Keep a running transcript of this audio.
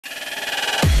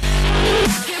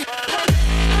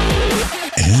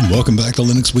Welcome back to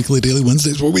Linux Weekly Daily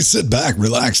Wednesdays, where we sit back,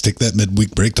 relax, take that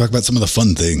midweek break, talk about some of the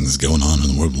fun things going on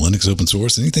in the world of Linux, open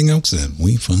source, anything else that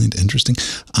we find interesting.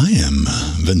 I am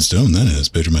Vince Stone, that is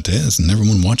Pedro Mateus, and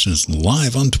everyone watching us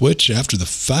live on Twitch after the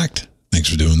fact. Thanks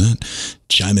for doing that,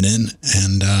 chiming in,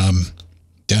 and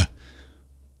yeah,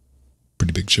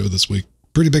 pretty big show this week.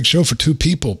 Pretty big show for two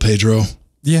people, Pedro.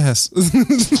 Yes.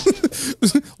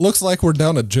 Looks like we're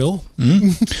down at Jill.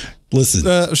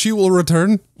 Listen. She will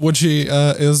return when she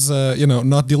is,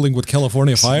 not dealing with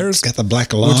California fires. It's got the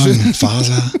black lung,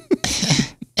 Faza.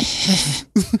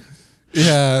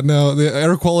 Yeah, no, the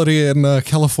air quality in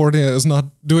California is not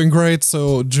doing great,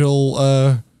 so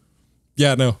Jill,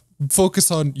 focus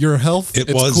on your health.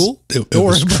 It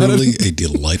was truly a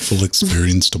delightful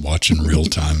experience to watch in real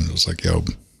time. It was like, yo,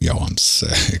 I'm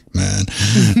sick, man.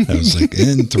 I was like,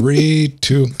 in 3,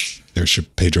 2, there's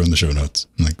Pedro in the show notes.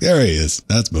 I'm like, there he is.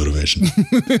 That's motivation.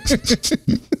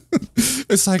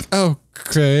 It's like,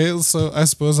 okay, so I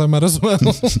suppose I might as well.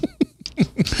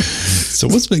 So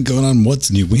what's been going on? What's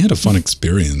new? We had a fun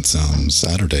experience on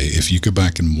Saturday. If you go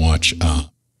back and watch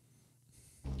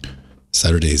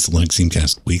Saturday's Linux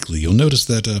Themecast Weekly, you'll notice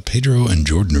that Pedro and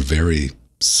Jordan are very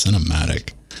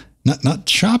cinematic. Not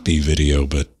choppy video,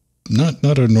 but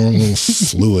not our normal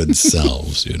fluid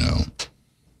selves, you know.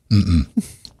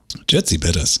 Jitsi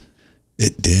bit us.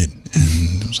 It did.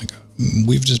 And it was like,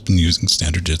 we've just been using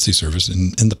standard Jitsi service.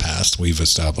 In the past, we've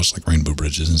established like rainbow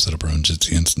bridges and set up our own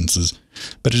Jitsi instances.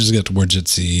 But it just got to where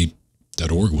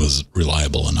Jitsi.org was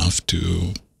reliable enough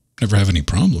to never have any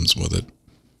problems with it.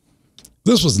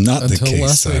 This was not the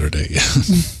case Saturday.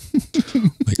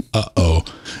 Like, uh-oh.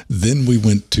 Then we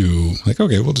went to, like,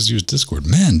 okay, we'll just use Discord.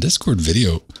 Man, Discord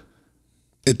video,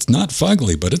 it's not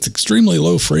fugly, but it's extremely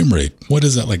low frame rate. What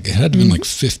is that? Like, it had to be like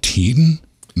 15,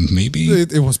 maybe?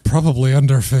 It was probably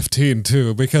under 15,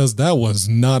 too, because that was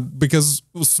not, because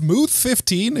smooth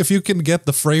 15, if you can get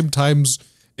the frame times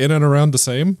in and around the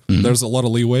same, there's a lot of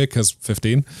leeway, because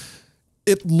 15,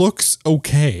 it looks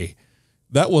okay.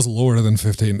 That was lower than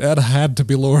 15. That had to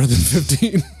be lower than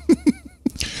 15.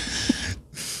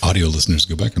 Audio listeners,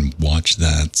 go back and watch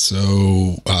that.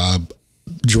 So,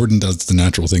 Jordan does the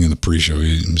natural thing in the pre-show.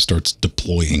 He starts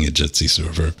deploying a Jitsi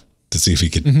server to see if he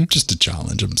could, just to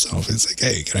challenge himself. He's like,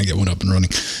 hey, can I get one up and running?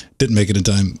 Didn't make it in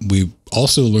time. We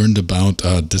also learned about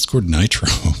Discord Nitro.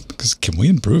 Because can we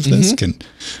improve this? Can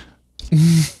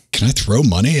I throw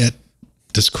money at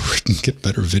Discord and get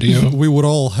better video? We would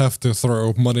all have to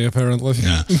throw money, apparently.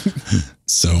 Yeah.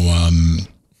 So,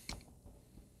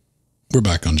 we're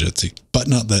back on Jitsi, but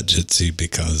not that Jitsi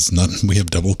because we have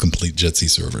double complete Jitsi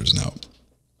servers now.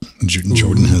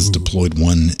 Jordan has deployed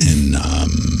one in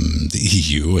the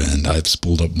EU, and I've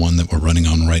spooled up one that we're running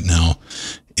on right now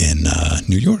in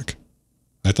New York.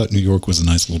 I thought New York was a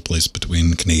nice little place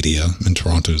between Canada and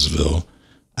Torontosville,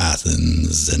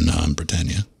 Athens, and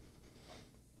Britannia.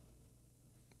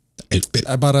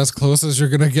 About as close as you're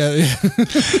going to get.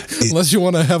 Unless you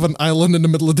want to have an island in the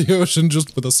middle of the ocean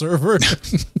just with a server.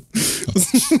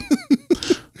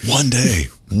 One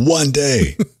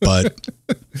day. But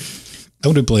I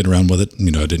would have played around with it.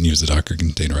 You know, I didn't use the Docker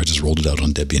container. I just rolled it out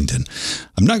on Debian 10.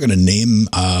 I'm not going to name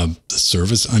the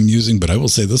service I'm using, but I will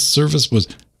say this service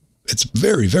it's a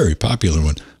very, very popular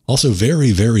one. Also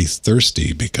very, very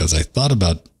thirsty because I thought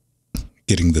about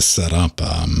getting this set up.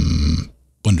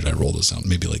 When did I roll this out?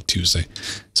 Maybe like Tuesday.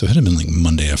 So it had been like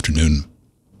Monday afternoon.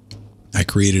 I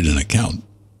created an account.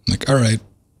 I'm like, all right,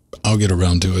 I'll get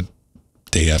around to it.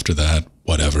 Day after that,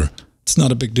 whatever. It's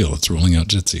not a big deal. It's rolling out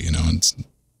Jitsi, you know. It's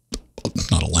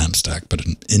not a lamp stack, but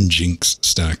an Nginx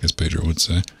stack, as Pedro would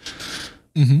say.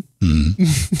 And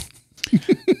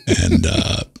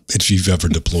if you've ever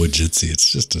deployed Jitsi,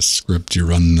 it's just a script you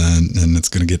run that, and it's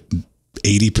going to get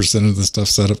 80% of the stuff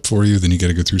set up for you. Then you got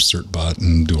to go through certbot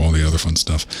and do all the other fun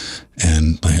stuff.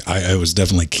 And I was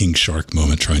definitely King Shark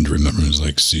moment trying to remember. It was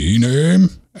like, C name,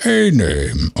 A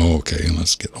name. Okay,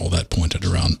 let's get all that pointed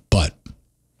around. But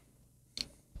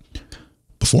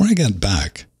before I got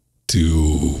back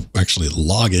to actually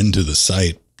log into the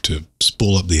site to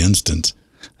spool up the instance,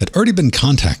 I'd already been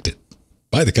contacted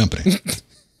by the company.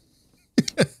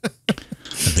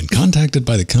 I've been contacted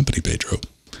by the company, Pedro.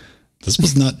 This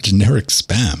was not generic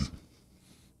spam.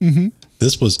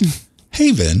 This was,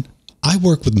 hey, Vin, I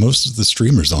work with most of the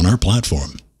streamers on our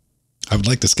platform. I would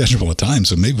like to schedule a time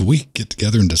so maybe we could get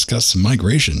together and discuss some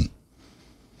migration.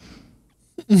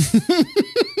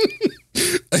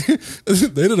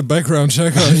 They did a background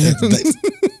check on you.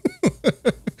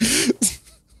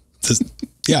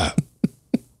 Yeah.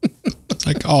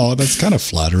 Like, oh, that's kind of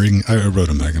flattering. I wrote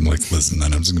him back. I'm like, listen,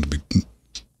 then I'm just going to be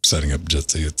setting up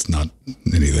Jitsi. It's not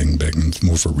anything big. It's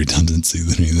more for redundancy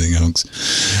than anything else.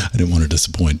 I didn't want to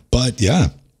disappoint. But yeah,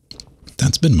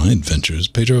 that's been my adventures.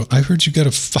 Pedro, I heard you got a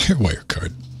FireWire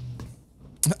card.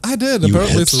 I did.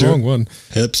 Apparently it's the wrong one.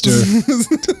 Hipster.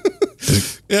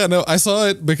 Yeah, no, I saw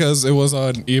it because it was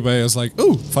on eBay. I was like,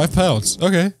 ooh, £5.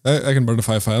 Okay, I can burn the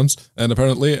 £5. And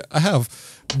apparently I have.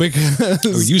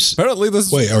 Because apparently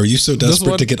this... Wait, are you so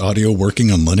desperate to get audio working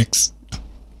on Linux?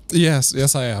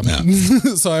 Yes, I am. Yeah.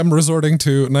 So I'm resorting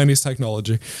to 90s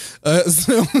technology.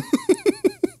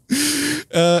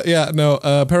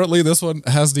 Apparently this one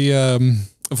has the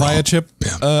VIA chip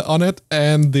on it,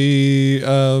 and the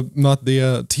not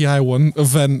the TI one.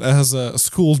 Ven has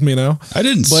schooled me now. I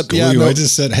didn't school you. No. I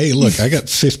just said, hey, look, I got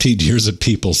 15 years of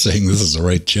people saying this is the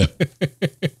right chip.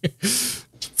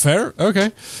 Fair,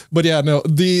 okay. But yeah, no,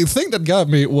 the thing that got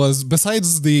me was,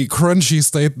 besides the crunchy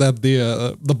state that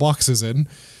the box is in,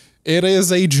 it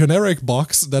is a generic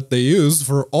box that they use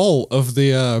for all of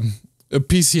the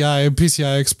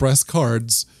PCI Express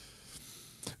cards.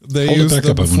 They use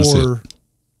them for...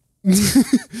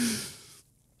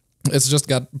 It's just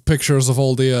got pictures of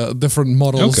all the different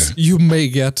models you may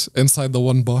get inside the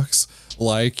one box,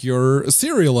 like your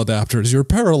serial adapters, your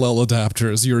parallel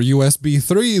adapters, your USB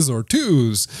 3s or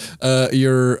 2s,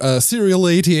 your serial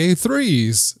ATA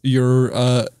 3s, your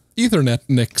Ethernet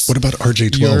NICs. What about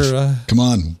RJ12? Come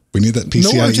on, we need that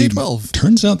PCIe. No RJ12.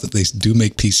 Turns out that they do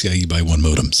make PCIe by 1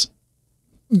 modems.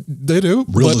 They do,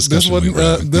 Real but this one,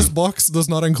 this box does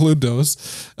not include those.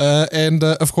 And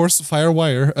of course,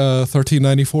 FireWire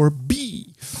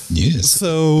 1394B. Yes.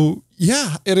 So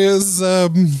yeah, it is.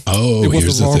 It was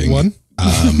here's the wrong thing. one.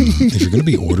 If you're going to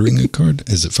be ordering a card,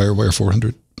 is it FireWire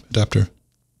 400 adapter?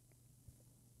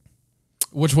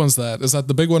 Which one's that? Is that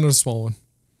the big one or the small one?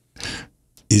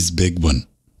 Is big one.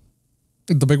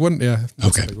 The big one, yeah.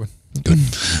 Okay. The big one. Good.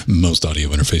 Most audio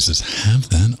interfaces have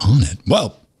that on it.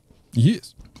 Well,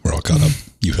 yes. We're all caught up.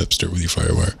 You hipster with your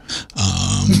FireWire.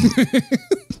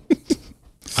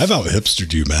 I've out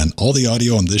hipstered you, man. All the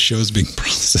audio on this show is being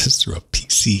processed through a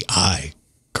PCI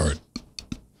card.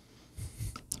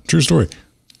 True story.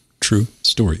 True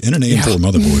story. And a name for a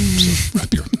motherboard. So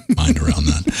wrap your mind around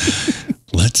that.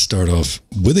 Let's start off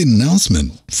with an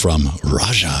announcement from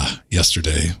Raja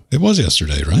yesterday. It was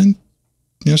yesterday, right?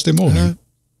 Yesterday morning.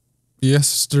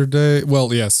 Yesterday,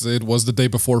 well, yes, it was the day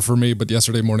before for me, but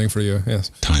yesterday morning for you,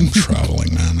 yes. Time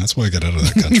traveling, man. That's why I got out of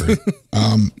that country.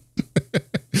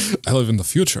 I live in the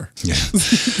future. Yeah.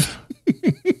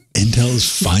 Intel has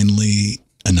finally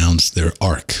announced their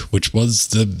ARC, which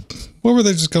was what were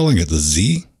they just calling it? The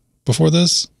Z before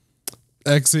this?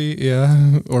 XZ,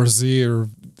 yeah, or Z, or...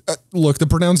 look, the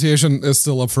pronunciation is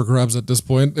still up for grabs at this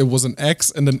point. It was an X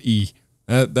and an E.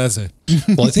 That's it.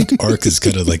 Well, I think ARC is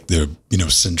kind of like the,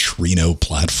 Centrino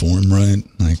platform, right?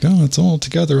 Like, it's all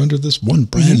together under this one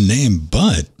brand name.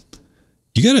 But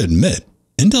you got to admit,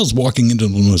 Intel's walking into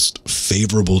the most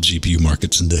favorable GPU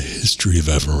markets in the history of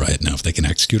ever right now. If they can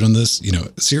execute on this,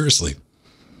 seriously,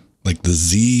 like the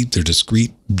Z, their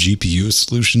discrete GPU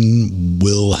solution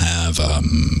will have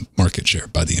market share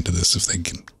by the end of this if they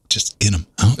can just get them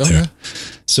out there.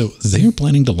 So they're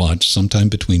planning to launch sometime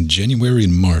between January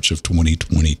and March of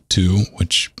 2022,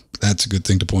 which that's a good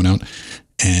thing to point out.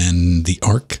 And the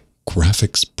ARC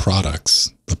graphics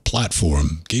products, the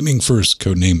platform, gaming first,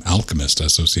 codename Alchemist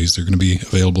SoCs, they're going to be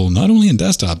available not only in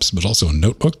desktops, but also in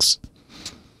notebooks.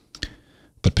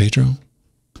 But Pedro,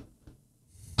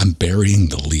 I'm burying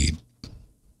the lead.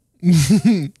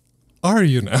 Are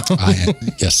you now?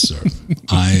 Yes, sir.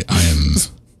 I am...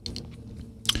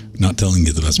 not telling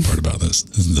you the best part about this.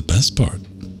 This is the best part.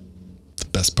 The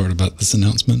best part about this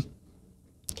announcement?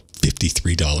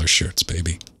 $53 shirts,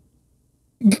 baby.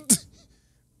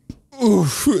 Ooh,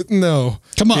 no.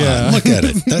 Come on, look at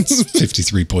it. That's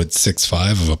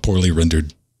 53.65 of a poorly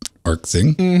rendered ARC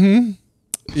thing. Mm-hmm.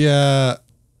 Yeah.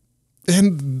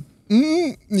 And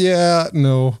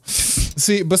no.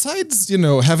 See, besides,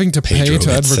 having to pay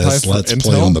to advertise for let's Intel.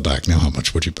 Play on the back now. How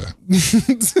much would you pay?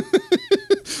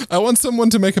 I want someone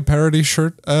to make a parody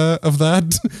shirt of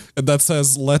that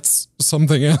says "Let's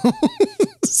something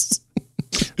else."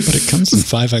 But it comes in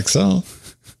 5XL.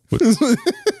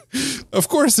 Of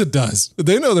course it does.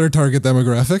 They know their target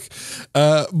demographic.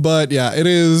 But yeah, it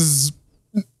is.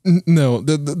 No,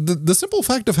 the simple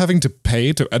fact of having to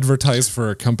pay to advertise for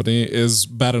a company is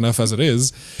bad enough as it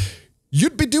is.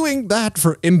 You'd be doing that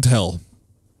for Intel.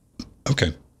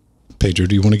 Okay. Pedro,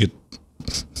 do you want to get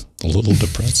a little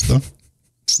depressed, though?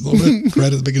 Just a little bit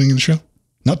right at the beginning of the show?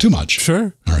 Not too much.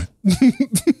 Sure. All right.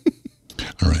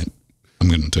 All right. I'm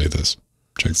going to tell you this.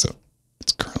 Check this out.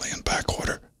 It's currently in back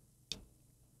order.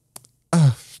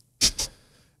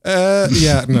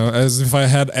 Yeah, no, as if I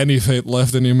had any faith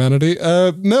left in humanity.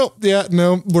 No, yeah,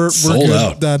 no, we're sold good.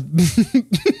 out. That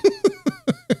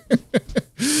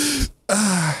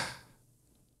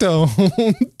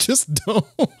don't. Just don't.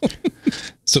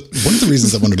 So one of the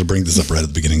reasons I wanted to bring this up right at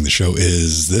the beginning of the show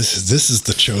is this is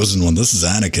the chosen one. This is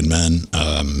Anakin, man.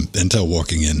 Intel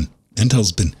walking in.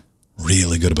 Intel's been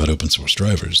really good about open source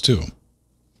drivers too.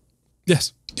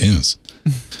 Yes. Yes.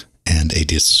 And a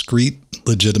discrete,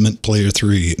 legitimate player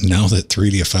 3. Now that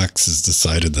 3DFX has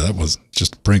decided that was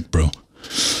just a prank, bro.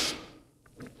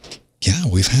 Yeah,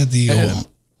 we've had the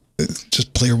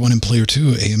just player 1 and player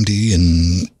 2, AMD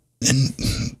and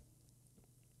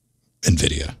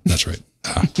Nvidia. That's right.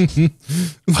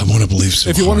 I want to believe so.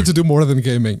 If you wanted to do more than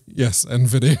gaming, yes,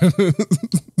 Nvidia.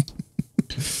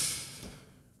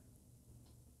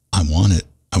 I want it.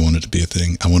 I want it to be a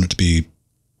thing. I want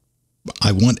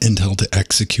Intel to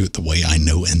execute the way I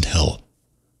know Intel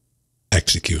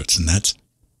executes, and that's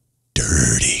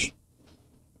dirty.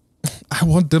 I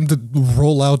want them to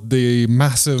roll out the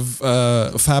massive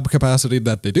fab capacity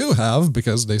that they do have,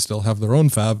 because they still have their own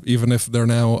fab, even if they're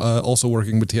now also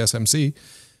working with TSMC.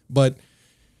 But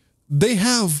they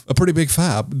have a pretty big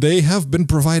fab. They have been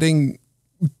providing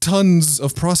tons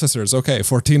of processors. Okay,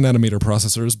 14 nanometer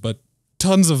processors, but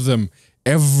tons of them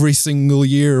every single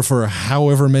year for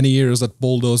however many years that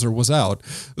Bulldozer was out.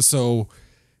 So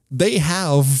they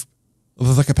have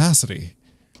the capacity.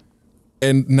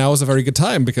 And now is a very good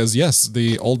time because, yes,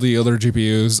 all the other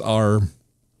GPUs are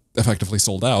effectively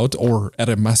sold out or at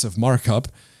a massive markup,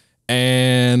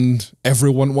 and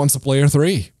everyone wants a player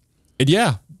 3. And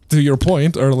yeah, to your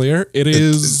point earlier, it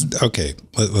is... Okay,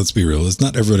 let's be real. It's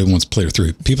not everybody wants player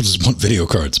 3. People just want video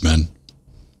cards, man.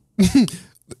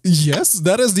 Yes,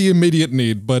 that is the immediate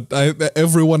need, but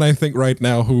everyone I think right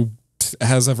now who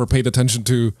has ever paid attention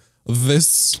to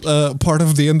this part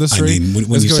of the industry, I mean,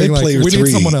 when you say player 3, we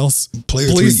need someone else. Player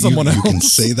Please, 3, someone else. You can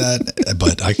say that,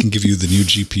 but I can give you the new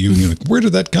GPU, and you're like, where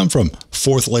did that come from?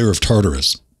 4th layer of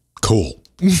Tartarus. Cool.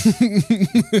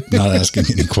 Not asking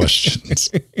any questions.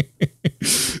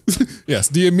 Yes,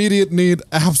 the immediate need,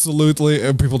 absolutely.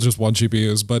 People just want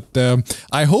GPUs, but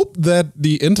I hope that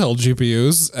the Intel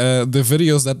GPUs, the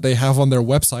videos that they have on their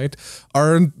website,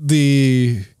 aren't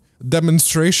the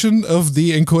demonstration of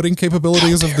the encoding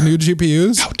capabilities of the new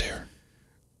GPUs. How dare.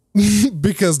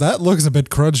 Because that looks a bit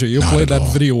crunchy. You played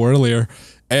that video earlier,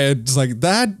 and it's like,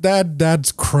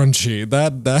 that's crunchy.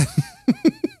 That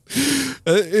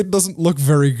it doesn't look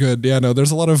very good. Yeah, no,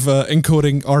 there's a lot of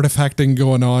encoding artifacting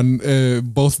going on,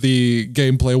 both the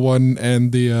gameplay one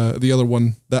and the other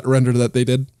one, that render that they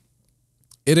did.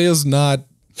 It is not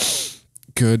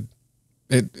good.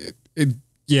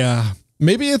 Yeah.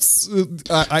 Maybe it's,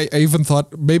 I even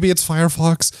thought, maybe it's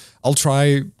Firefox. I'll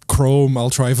try Chrome,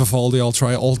 I'll try Vivaldi, I'll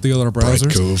try all the other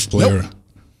browsers. Cove player. Nope.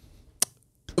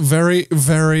 Very,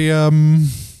 very, well,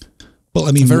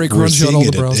 I mean, very crunchy on all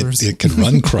the browsers. It can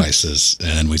run Crysis,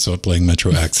 and we saw it playing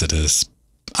Metro Exodus.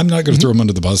 I'm not going to throw them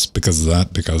under the bus because of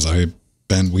that, because the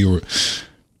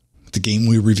game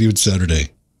we reviewed Saturday,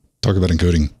 talk about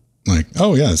encoding. Like,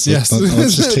 oh yes, yes,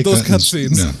 let's just take those that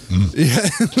cutscenes. Yeah.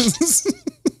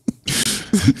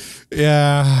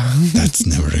 Yeah. That's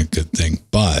never a good thing.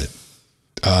 But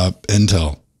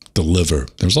Intel, deliver.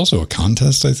 There's also a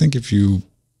contest, I think, if you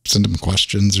send them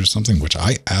questions or something, which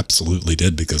I absolutely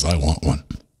did because I want one.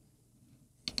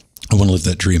 I want to live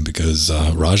that dream because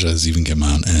Raja has even come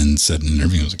out and said in an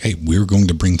interview, was like, hey, we're going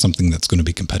to bring something that's going to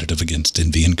be competitive against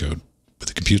NVENCode code with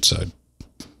the compute side.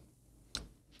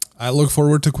 I look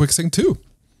forward to QuickSync too.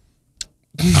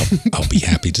 I'll be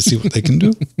happy to see what they can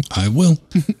do. I will.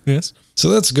 Yes. So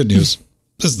that's good news.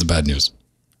 This is the bad news.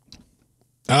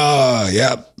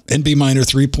 Yeah. NB Miner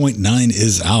 3.9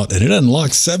 is out, and it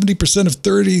unlocks 70% of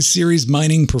 30 series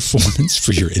mining performance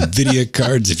for your NVIDIA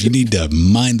cards. If you need to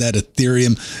mine that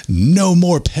Ethereum, no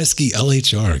more pesky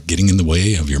LHR getting in the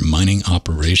way of your mining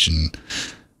operation.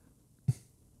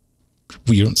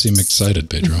 Well, you don't seem excited,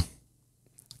 Pedro.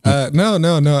 No.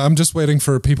 I'm just waiting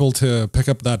for people to pick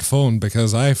up that phone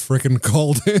because I freaking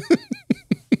called it.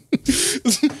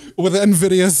 With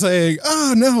NVIDIA saying,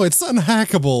 oh no, it's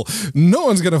unhackable. No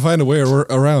one's going to find a way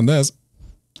around this.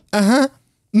 Uh-huh.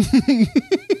 You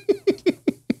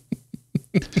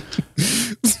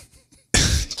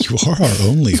are our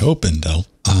only hope, Intel.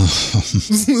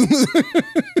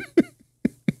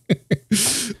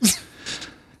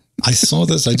 I saw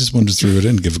this. I just wanted to throw it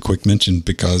in, give a quick mention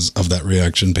because of that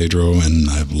reaction, Pedro, and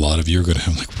a lot of you are going to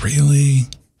have like, really?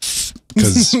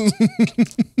 Because...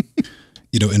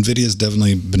 you know, NVIDIA's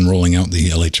definitely been rolling out the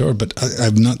LHR, but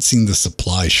I've not seen the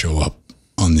supply show up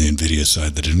on the Nvidia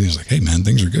side that Nvidia's like, hey man,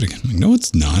 things are good again. I'm like, no,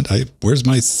 it's not. Where's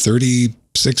my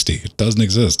 3060? It doesn't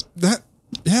exist.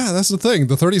 That's the thing.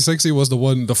 The 3060 was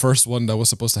the first one that was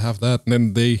supposed to have that, and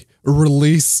then they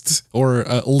released or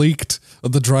leaked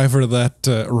the driver that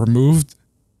removed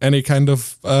any kind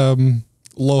of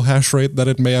low hash rate that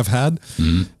it may have had,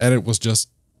 and it was just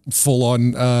full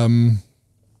on.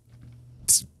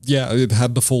 It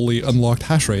had the fully unlocked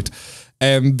hash rate.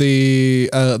 And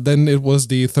then it was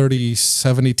the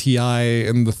 3070 Ti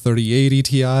and the 3080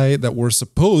 Ti that were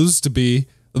supposed to be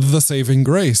the saving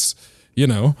grace,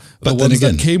 the ones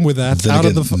that came with that out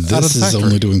of the factory. This is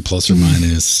only doing plus or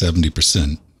minus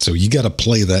 70%. So you got to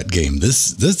play that game.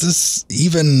 This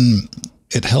even,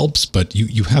 it helps, but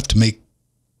you have to make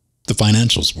the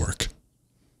financials work.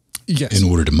 Yes. In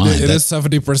order to mine. It is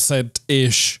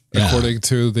 70%-ish, according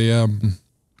to the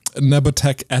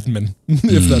Nebotech admin,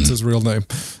 if that's his real name.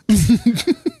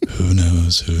 Who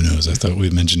knows? I thought we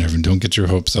mentioned everything. Don't get your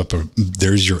hopes up. Or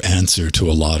there's your answer to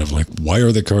a lot of why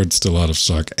are the cards still out of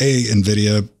stock?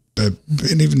 Nvidia, and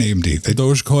even AMD.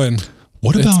 Dogecoin.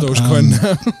 What about Dogecoin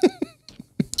now?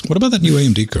 What about that new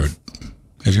AMD card?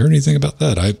 Have you heard anything about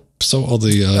that? I saw all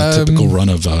the typical run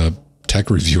of tech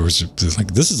reviewers.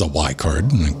 Like, this is a Y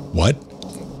card. I'm like, what?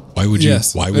 Why would you?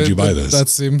 Yes, why would you buy this?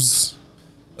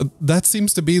 That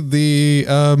seems to be the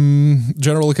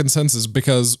general consensus,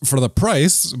 because for the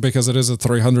price, because it is a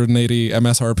 380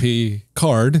 MSRP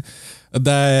card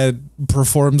that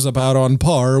performs about on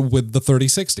par with the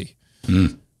 3060.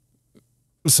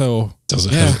 So does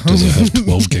it have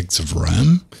 12 gigs of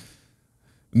RAM?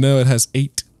 No, it has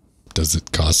 8. Does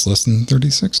it cost less than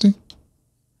 3060?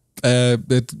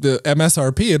 The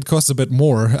MSRP, it costs a bit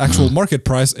more. Actual market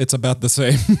price, it's about the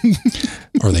same.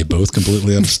 Are they both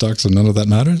completely out of stock, so none of that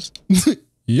matters?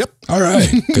 Yep. All right.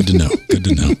 Good to know.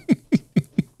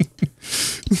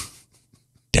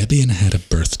 Debian had a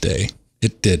birthday.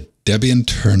 It did. Debian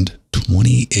turned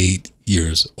 28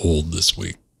 years old this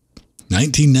week.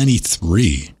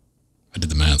 1993. I did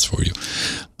the maths for you.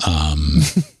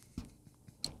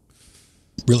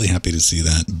 Really happy to see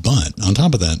that. But on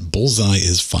top of that, Bullseye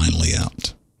is finally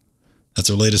out. That's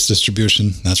our latest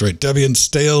distribution. That's right. Debian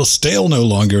stale no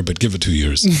longer, but give it 2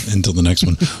 years until the next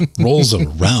one rolls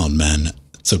around, man.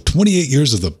 So 28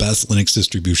 years of the best Linux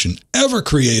distribution ever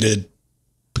created,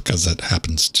 because that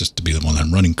happens just to be the one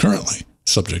I'm running currently.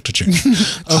 Subject to change.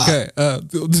 Okay.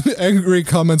 Angry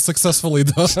comment successfully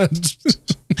dodged.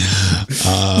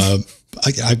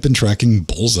 I've been tracking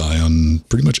Bullseye on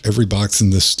pretty much every box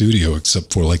in this studio,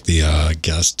 except for the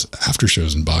guest after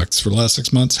shows and box for the last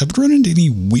 6 months. Haven't run into any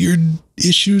weird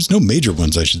issues. No major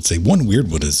ones, I should say. One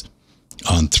weird one is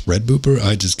on Threadbooper.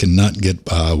 I just cannot get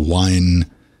Wine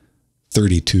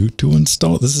 32 to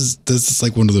install. This is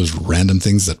like one of those random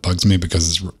things that bugs me, because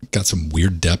it's got some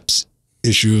weird depths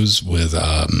issues with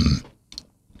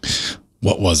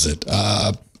what was it?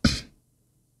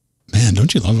 Man,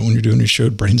 don't you love it when you're doing your show?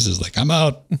 Brains is like, I'm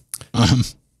out.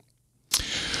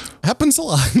 Happens a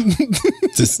lot.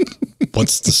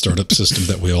 What's the startup system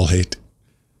that we all hate?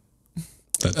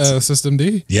 System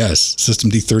D? Yes, System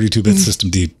D, 32-bit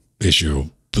System D issue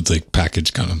with the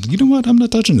package kind of, you know what? I'm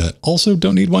not touching that. Also,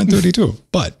 don't need Wine 32,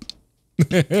 but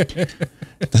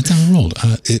that's how it rolled.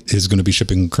 It is going to be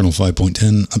shipping kernel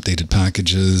 5.10 updated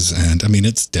packages. And I mean,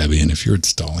 it's Debian. If you're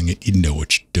installing it, you know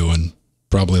what you're doing.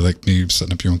 Probably like me,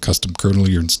 setting up your own custom kernel.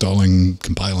 You're installing,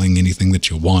 compiling anything that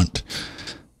you want.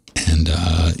 And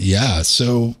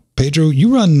so Pedro,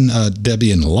 you run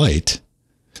Debian Lite.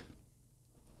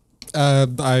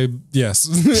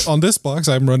 Yes. On this box,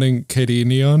 I'm running KDE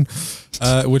Neon,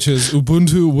 which is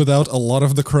Ubuntu without a lot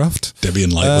of the cruft.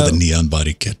 Debian Lite with a Neon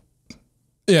body kit.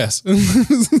 Yes.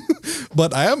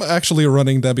 But I am actually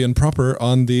running Debian proper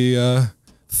on the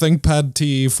ThinkPad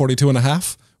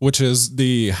T42.5, which is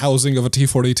the housing of a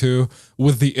T42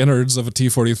 with the innards of a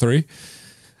T43.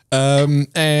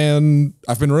 And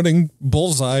I've been running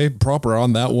Bullseye proper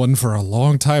on that one for a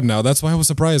long time now. That's why I was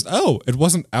surprised. Oh, it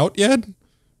wasn't out yet?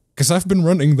 Because I've been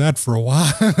running that for a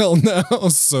while now,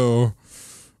 so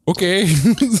okay.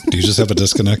 Do you just have a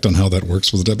disconnect on how that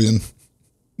works with Debian?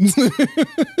 That's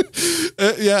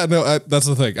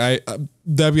the thing.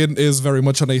 Debian is very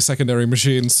much on a secondary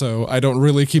machine, so I don't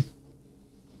really keep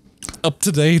up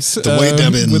to date. The way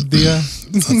Debian, with the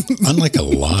unlike a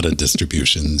lot of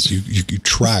distributions, you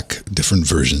track different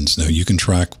versions. Now you can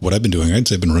track what I've been doing. I'd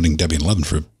say I've been running Debian 11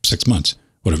 for 6 months.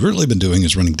 What I've really been doing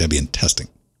is running Debian testing.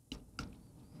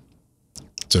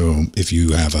 So if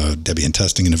you have a Debian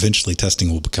testing, and eventually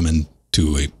testing will become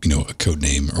into a code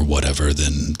name or whatever,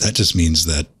 then that just means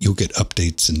that you'll get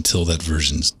updates until that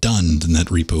version's done. Then that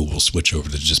repo will switch over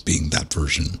to just being that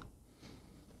version.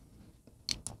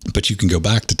 But you can go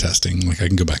back to testing. Like I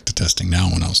can go back to testing now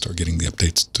when I'll start getting the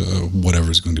updates to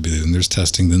whatever's going to be. Then there's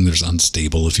testing. Then there's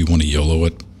unstable if you want to YOLO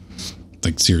it.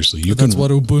 Like seriously, you That's what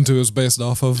Ubuntu is based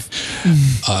off of.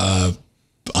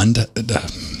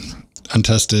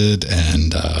 Untested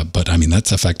and but I mean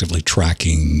that's effectively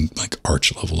tracking like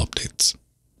Arch level updates.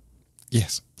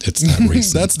 Yes, it's that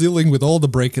recent. That's dealing with all the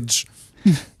breakage.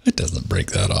 It doesn't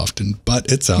break that often,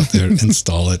 but it's out there.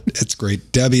 Install it. It's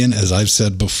great. Debian, as I've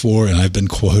said before, and I've been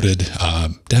quoted,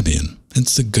 Debian,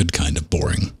 it's the good kind of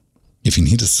boring. If you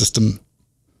need a system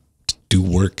to do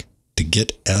work, to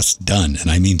get S done, and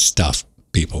I mean stuff,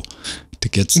 people, to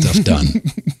get stuff done,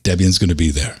 Debian's going to be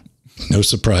there. No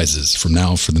surprises from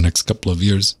now for the next couple of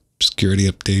years. Security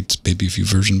updates, maybe a few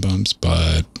version bumps,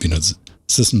 but you know, the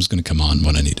system's going to come on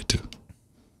when I need it to.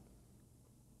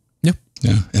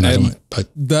 Yeah, and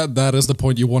that is the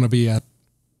point you want to be at.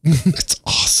 It's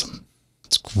awesome.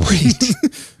 It's great.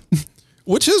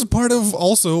 Which is part of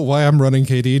also why I'm running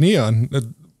KDE Neon.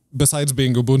 Besides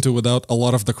being Ubuntu without a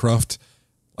lot of the cruft,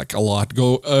 like a lot.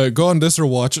 Go on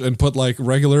DistroWatch and put like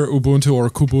regular Ubuntu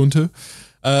or Kubuntu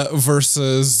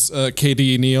versus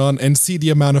KDE Neon and see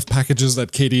the amount of packages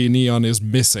that KDE Neon is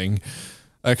missing.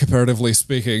 Comparatively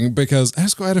speaking, because it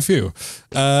has quite a few.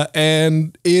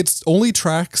 And it only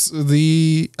tracks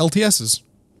the LTSs.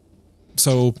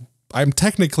 So I'm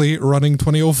technically running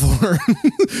 2004.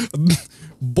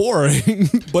 Boring,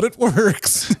 but it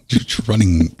works. You're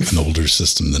running an older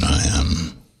system than I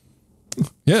am.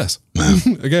 Yes. Wow.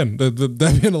 Again, the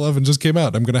Debian 11 just came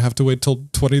out. I'm going to have to wait till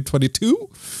 2022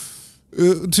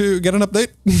 to get an update.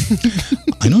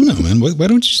 I don't know, man. Why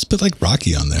don't you just put like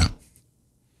Rocky on there?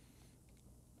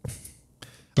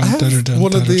 I have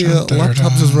one of the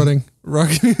laptops is running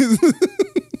Rocky.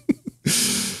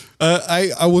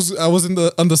 I was in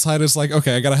the undecided. It's like,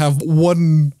 okay, I gotta have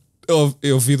one of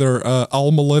either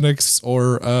Alma Linux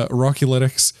or Rocky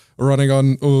Linux running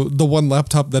on the one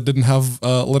laptop that didn't have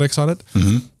Linux on it,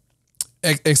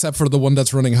 except for the one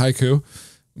that's running Haiku.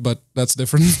 But that's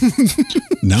different.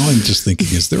 Now I'm just thinking,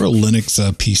 is there a Linux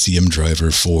PCM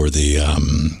driver for the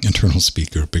internal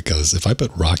speaker? Because if I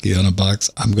put Rocky on a box,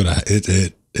 I'm gonna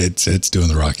it's doing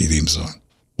the Rocky theme song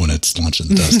when it's launching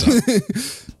the desktop.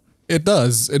 It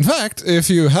does. In fact, if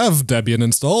you have Debian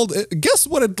installed, guess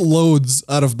what it loads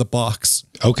out of the box?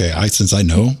 Okay, since I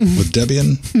know with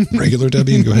Debian, regular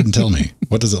Debian, go ahead and tell me.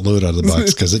 What does it load out of the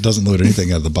box? Because it doesn't load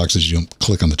anything out of the box as you don't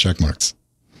click on the check marks.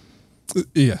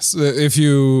 Yes, if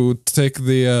you take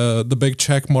the big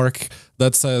check mark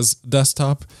that says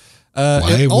desktop,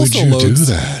 why would you do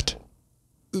that?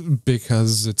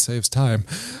 Because it saves time.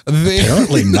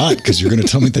 Apparently not, because you're going to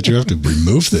tell me that you have to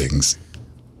remove things.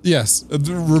 Yes,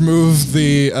 remove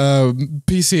the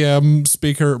PCM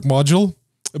speaker module,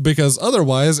 because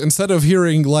otherwise, instead of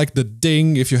hearing like the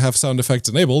ding if you have sound effects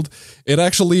enabled, it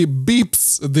actually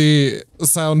beeps the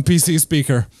sound PC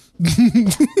speaker.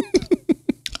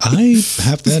 I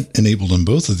have that enabled on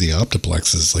both of the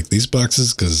Optiplexes, like these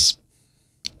boxes, because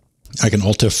I can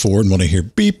Alt F4, and when I hear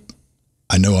beep,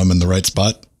 I know I'm in the right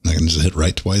spot. I can just hit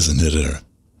right twice and hit enter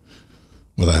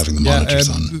without having the monitors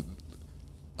on.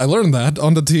 I learned that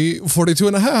on the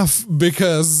T42.5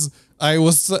 because I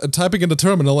was typing in the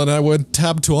terminal and I went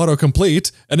tab to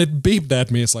autocomplete and it beeped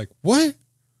at me. It's like, what?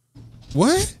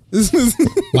 What?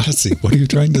 Lassie, what are you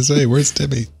trying to say? Where's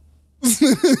Timmy?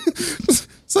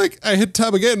 It's like, I hit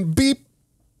tab again, beep.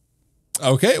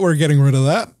 Okay, we're getting rid of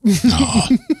that.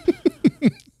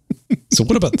 So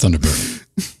what about Thunderbird?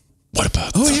 What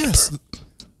about Thunderbird? Yes.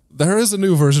 There is a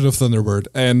new version of Thunderbird,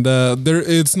 and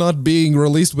it's not being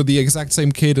released with the exact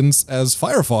same cadence as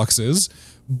Firefox is,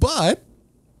 but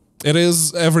it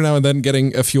is every now and then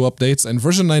getting a few updates, and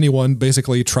version 91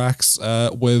 basically tracks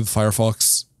with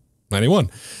Firefox 91.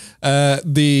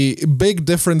 The big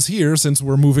difference here, since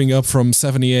we're moving up from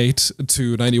 78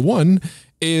 to 91,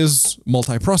 is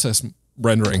multi-process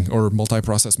rendering, or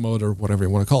multi-process mode, or whatever you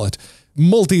want to call it.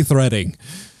 Multi-threading.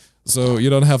 So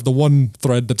you don't have the one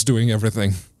thread that's doing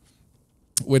everything,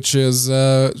 which is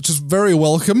just very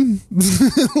welcome,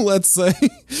 let's say.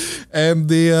 And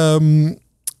the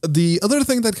other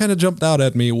thing that kind of jumped out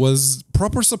at me was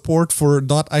proper support for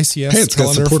 .ics. Hey, it's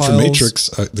got support for Matrix.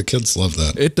 The kids love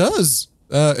that. It does.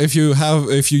 If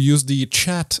you use the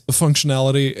chat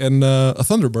functionality in a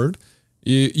Thunderbird,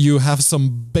 you have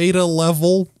some beta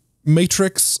level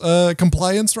Matrix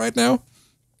compliance right now.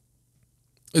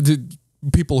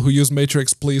 People who use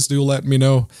Matrix, please do let me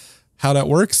know how that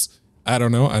works. I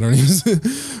don't know. I don't use it.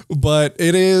 But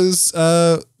it is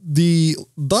the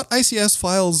 .ics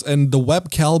files and the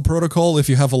WebCal protocol. If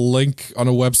you have a link on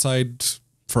a website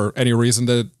for any reason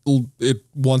that it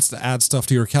wants to add stuff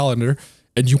to your calendar,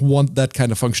 and you want that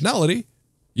kind of functionality,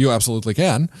 you absolutely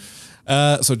can.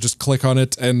 So just click on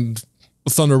it and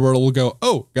Thunderbird will go,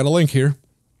 oh, got a link here.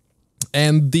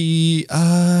 And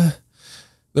there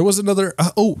was another,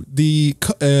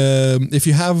 if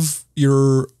you have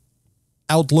your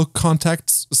Outlook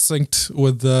contacts synced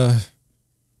with the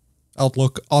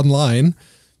Outlook Online,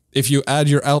 if you add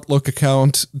your Outlook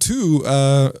account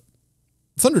to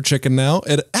Thunder Chicken now,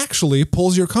 it actually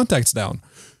pulls your contacts down,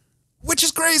 which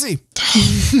is crazy.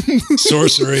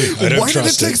 Sorcery. I don't Why did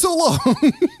it take so long?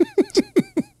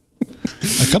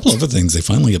 A couple other things. They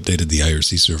finally updated the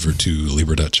IRC server to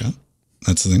Libra.chat.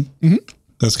 That's the thing. Mm-hmm.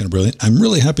 That's kind of brilliant. I'm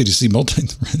really happy to see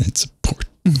multi-threaded support.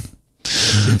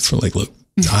 For like, look,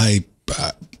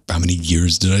 how many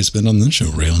years did I spend on this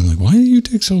show railing? Like, why do you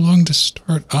take so long to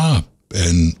start up?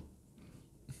 And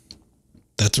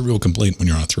that's a real complaint when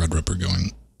you're on a Threadripper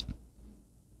going,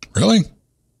 really?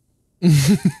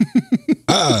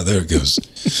 There it goes.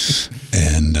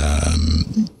 And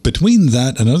between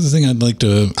that, another thing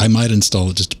I might install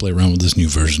it just to play around with this new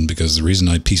version, because the reason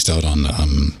I pieced out on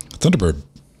Thunderbird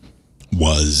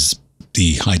was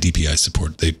the high DPI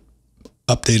support. They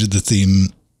updated the theme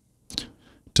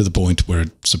to the point where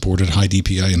it supported high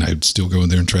DPI, and I would still go in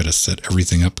there and try to set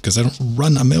everything up because I don't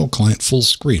run a mail client full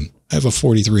screen. I have a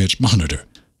 43-inch monitor.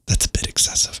 That's a bit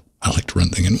excessive. I like to run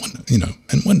things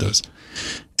in Windows.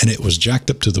 And it was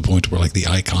jacked up to the point where like the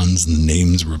icons and the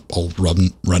names were all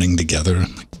running together.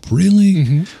 I'm like, really?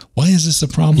 Mm-hmm. Why is this a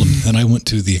problem? And I went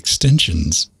to the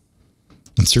extensions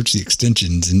and searched the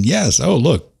extensions, and yes, oh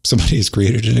look, somebody has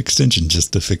created an extension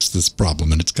just to fix this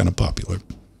problem, and it's kind of popular.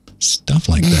 Stuff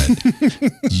like that.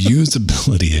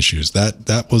 Usability issues.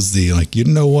 That was the, like, you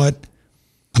know what?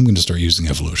 I'm going to start using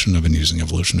Evolution. I've been using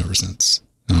Evolution ever since.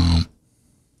 I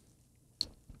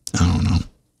don't know.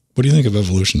 What do you think of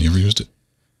Evolution? You ever used it?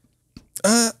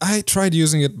 I tried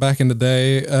using it back in the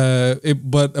day,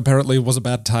 but apparently it was a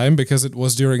bad time because it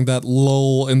was during that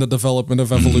lull in the development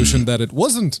of Evolution that it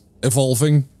wasn't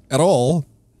evolving at all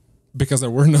because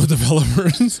there were no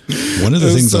developers. One of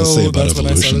the things I'll say about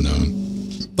Evolution, though,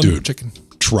 dude,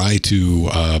 try to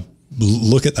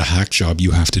look at the hack job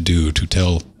you have to do to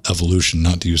tell Evolution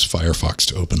not to use Firefox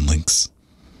to open links.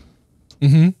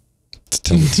 Mm-hmm. To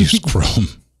tell it to use Chrome.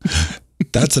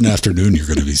 That's an afternoon you're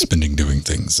going to be spending doing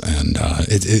things, and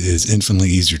it is infinitely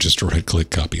easier just to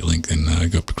right-click, copy link,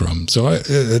 and go up to Chrome. So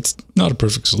it's not a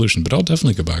perfect solution, but I'll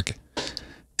definitely go back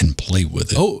and play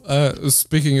with it. Oh,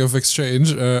 speaking of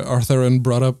Exchange, Arthur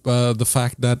brought up the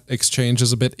fact that Exchange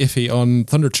is a bit iffy on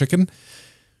Thunder Chicken.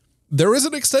 There is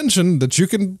an extension that you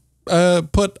can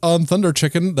put on Thunder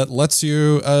Chicken that lets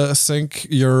you sync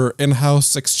your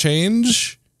in-house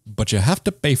Exchange, but you have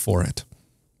to pay for it.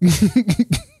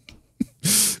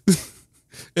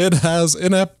 It has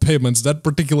in-app payments, that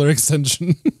particular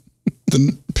extension.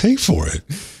 Then pay for it.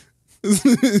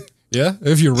 Yeah,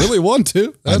 if you really want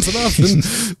to, that's an option.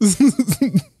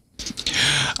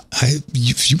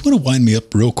 If you want to wind me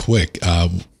up real quick,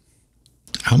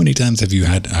 how many times have you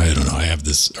had, I don't know, I have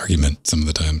this argument some of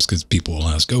the times because people will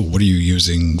ask, oh, what are you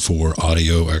using for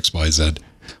audio XYZ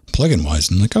plugin-wise?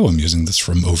 And I'm like, oh, I'm using this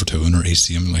from Overtone or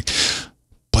ACM. I'm like,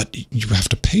 but you have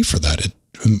to pay for that.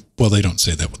 Well, they don't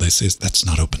say that. What they say is that's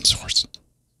not open source.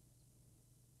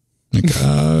 Like,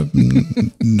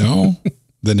 no.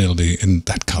 Then it'll be, and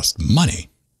that costs money.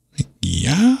 Like,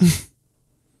 yeah.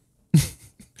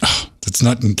 Oh, that's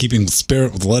not in keeping with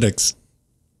spirit with Linux.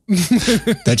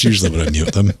 That's usually what I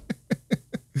mute them.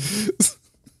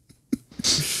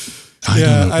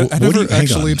 I never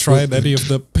actually tried any of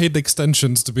the paid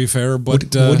extensions, to be fair.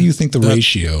 But what do you think the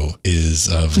ratio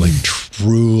is of like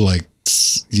true, like,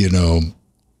 you know,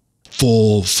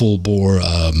 full bore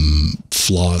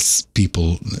floss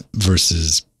people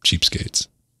versus cheapskates?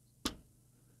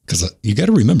 Because you got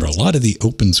to remember, a lot of the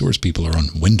open source people are on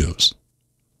Windows.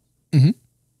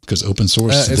 Because open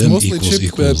source to them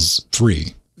equals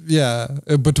free. Yeah,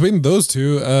 between those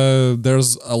two,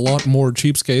 there's a lot more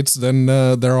cheapskates than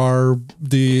there are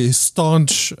the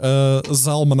staunch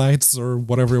Zalmanites, or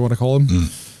whatever you want to call them.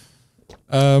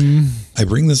 I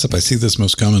bring this up. I see this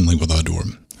most commonly with Adore.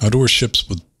 Adore ships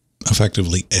with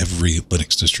effectively every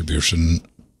Linux distribution,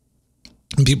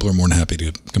 and people are more than happy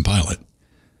to compile it.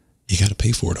 You got to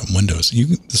pay for it on Windows.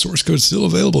 The source code is still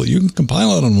available. You can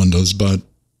compile it on Windows, but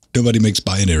nobody makes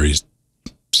binaries,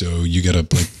 so you got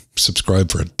to like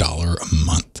subscribe for $1 a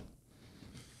month.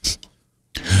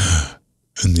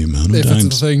 And the amount of times,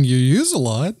 it's the thing you use a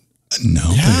lot.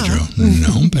 No, Pedro.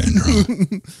 No,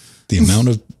 Pedro. The amount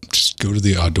of, just go to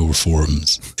the Adore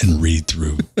forums and read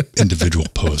through individual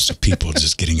posts of people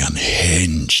just getting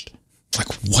unhinged. Like,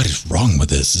 what is wrong with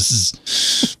this? This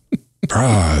is Bruh,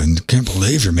 I can't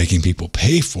believe you're making people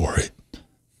pay for it.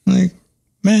 Like,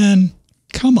 man,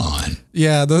 come on.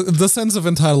 Yeah, the sense of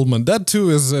entitlement, that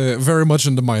too is very much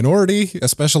in the minority,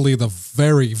 especially the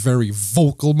very, very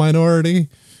vocal minority.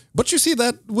 But you see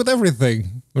that with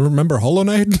everything. Remember Hollow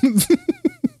Knight?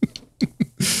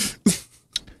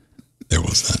 There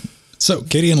was that. So,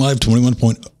 Kdenlive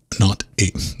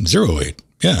 21.08.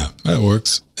 Yeah, that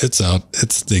works. It's out.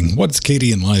 It's a thing. What's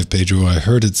Kdenlive, Pedro? I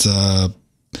heard it's you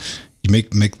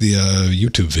make the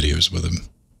YouTube videos with him.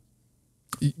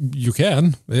 You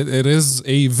can. It is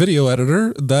a video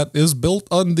editor that is built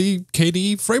on the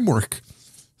KDE framework.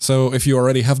 So if you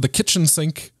already have the kitchen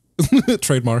sink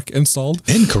trademark installed.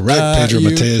 Incorrect, Pedro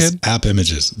Mateus. App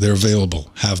images. They're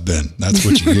available. Have been. That's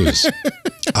what you use.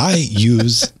 I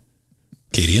use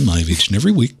Kdenlive each and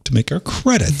every week to make our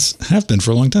credits. Have been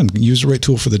for a long time. Use the right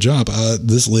tool for the job.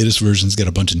 This latest version's got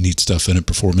a bunch of neat stuff in it.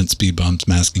 Performance, speed bumps,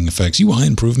 masking effects, UI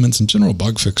improvements, and general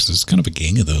bug fixes. Kind of a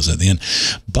gang of those at the end.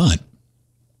 But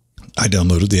I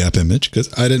downloaded the app image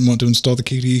because I didn't want to install the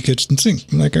KDE kitchen sink.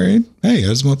 I'm like, all right, hey, I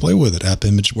just want to play with it. App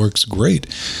image works great.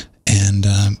 And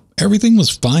everything was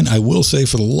fine. I will say,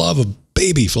 for the love of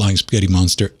baby flying spaghetti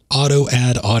monster, auto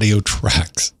add audio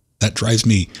tracks. That drives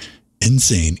me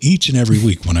insane each and every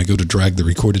week when I go to drag the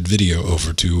recorded video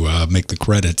over to make the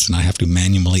credits, and I have to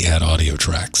manually add audio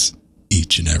tracks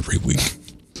each and every week.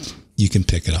 You can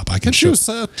pick it up. I can show. You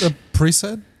set a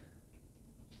preset?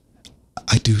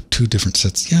 I do 2 different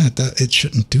sets. Yeah, it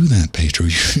shouldn't do that, Pedro.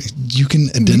 You can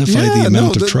identify the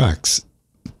amount of tracks.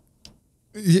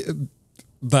 Yeah,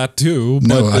 that too.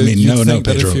 No, I mean, no,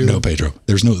 Pedro. No, Pedro.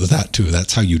 There's no that too.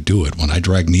 That's how you do it. When I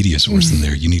drag media source in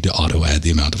there, you need to auto add the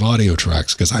amount of audio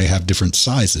tracks because I have different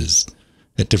sizes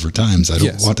at different times. I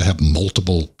don't want to have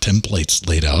multiple templates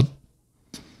laid out.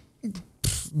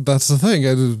 That's the thing.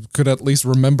 I could at least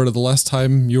remember the last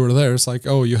time you were there. It's like,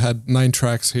 oh, you had 9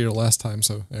 tracks here last time.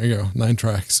 So there you go. 9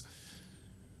 tracks.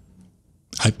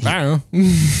 I don't know.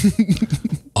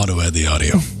 Auto add the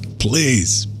audio.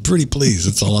 Please. Pretty please.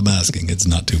 That's all I'm asking. It's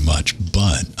not too much.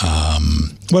 But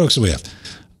what else do we have?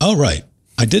 All right.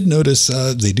 I did notice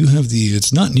they do have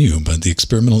it's not new, but the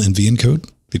experimental NVIDIA code,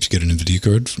 if you get an NVIDIA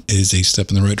code, is a step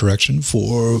in the right direction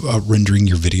for rendering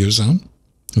your videos out.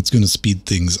 It's going to speed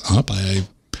things up. I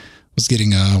was getting,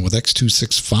 with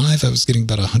X265, I was getting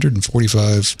about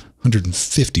 145,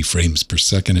 150 frames per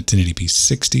second at 1080p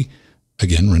 60.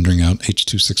 Again, rendering out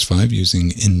H265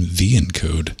 using NVIDIA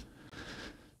code.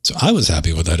 So I was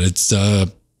happy with that. It's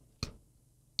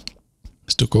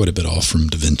still quite a bit off from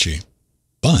DaVinci,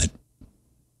 but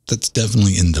that's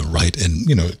definitely in the right, and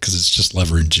because it's just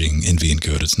leveraging NVIDIA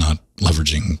code. It's not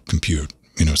leveraging compute,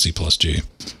 C+G.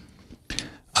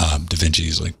 DaVinci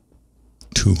is like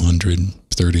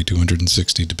 230,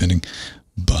 260, depending.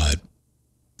 But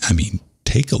I mean,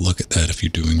 take a look at that if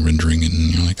you're doing rendering and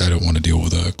you're like, I don't want to deal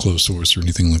with a closed source or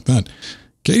anything like that.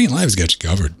 Kdenlive's got you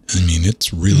covered. I mean,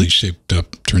 it's really shaped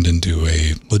up, turned into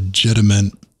a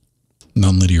legitimate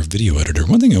nonlinear video editor.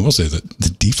 One thing I will say, that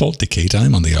the default decay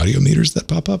time on the audio meters that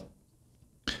pop up,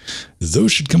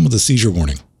 those should come with a seizure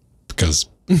warning, because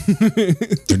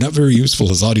they're not very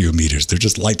useful as audio meters. They're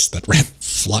just lights that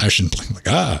flash and blink.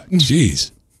 Like,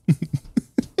 geez.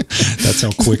 That's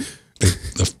how quick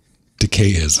the decay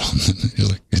is on them. You're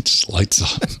like, it just lights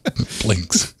up,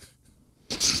 blinks.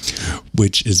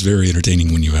 Which is very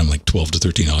entertaining when you have like 12 to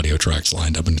 13 audio tracks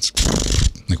lined up and it's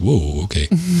like, whoa, okay.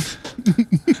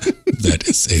 That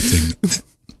is a thing.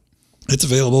 It's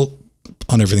available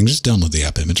on everything. Just download the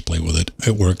app image, play with it.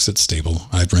 It works. It's stable.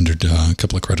 I've rendered a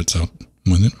couple of credits out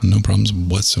with it. No problems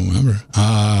whatsoever.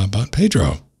 About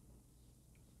Pedro.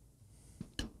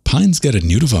 Pine's got a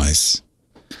new device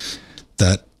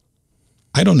that,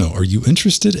 I don't know. Are you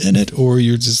interested in it, or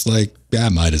you're just like, yeah,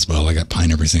 might as well. I got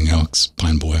Pine everything else.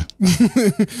 Pine boy.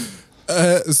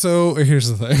 So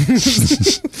here's the thing.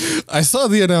 I saw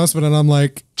the announcement and I'm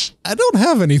like, I don't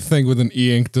have anything with an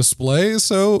e-ink display,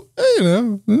 so,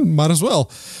 might as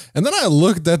well. And then I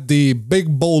looked at the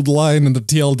big bold line in the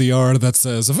TLDR that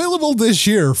says, available this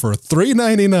year for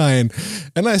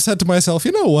 $3.99. And I said to myself,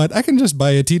 you know what? I can just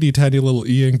buy a teeny tiny little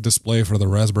e-ink display for the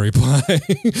Raspberry Pi.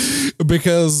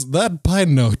 Because that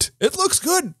PineNote, it looks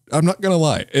good. I'm not going to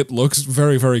lie. It looks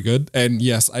very, very good. And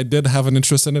yes, I did have an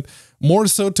interest in it. More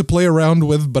so to play around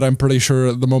with, but I'm pretty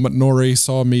sure the moment Nori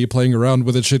saw me playing around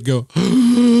with it, she'd go,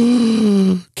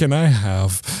 can I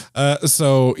have?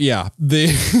 So yeah, the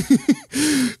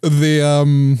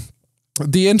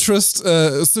interest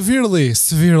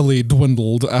severely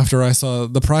dwindled after I saw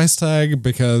the price tag,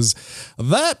 because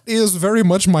that is very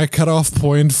much my cutoff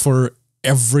point for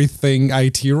everything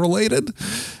IT related.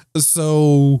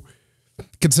 So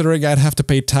considering I'd have to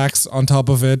pay tax on top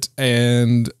of it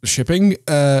and shipping,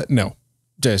 no.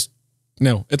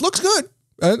 No. It looks good.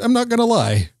 I'm not going to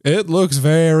lie. It looks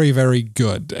very, very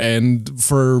good. And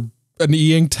for an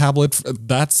e-ink tablet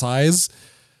that size,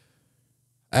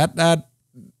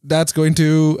 that's going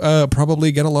to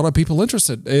probably get a lot of people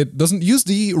interested. It doesn't use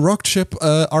the Rockchip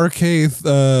ARC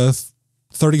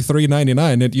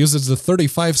 3399. It uses the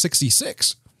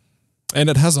 3566. And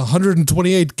it has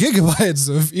 128 gigabytes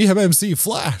of eMMC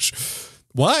flash.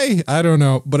 Why? I don't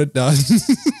know, but it does.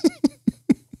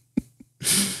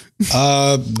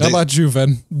 How about you,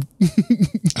 Ven?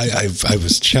 I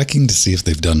was checking to see if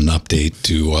they've done an update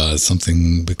to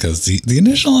something, because the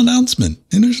initial announcement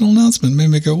made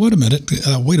me go, wait a minute,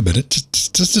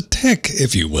 just a tick,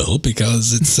 if you will,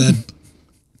 because it said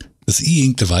this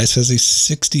e-ink device has a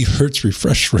 60 hertz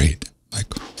refresh rate.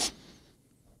 Like,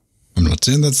 I'm not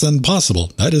saying that's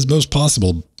impossible. That is most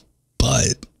possible,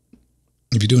 but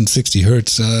if you're doing 60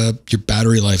 hertz, your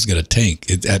battery life's going to tank.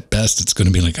 At best, it's going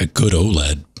to be like a good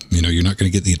OLED. You know, you're not going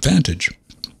to get the advantage.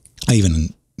 I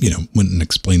even, went and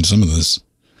explained some of this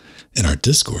in our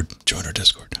Discord. Join our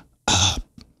Discord.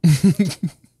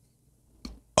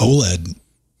 OLED,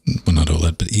 well, not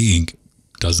OLED, but e-ink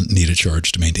doesn't need a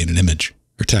charge to maintain an image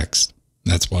or text.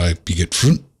 That's why you get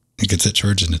fruit. It gets that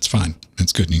charge and it's fine.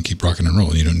 It's good. And you can keep rocking and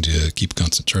rolling. You don't need to keep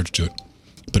constant charge to it.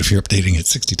 But if you're updating it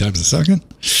 60 times a second,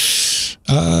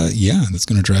 yeah, that's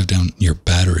going to drive down your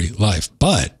battery life.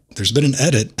 But there's been an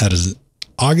edit out of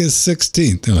August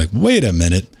 16th. They're like, wait a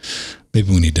minute.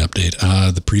 Maybe we need to update.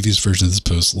 The previous version of this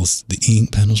post lists the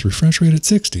e-ink panel's refresh rate at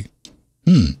 60.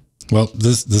 Well,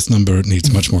 this number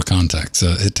needs much more context.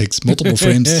 It takes multiple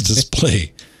frames to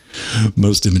display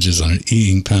most images on an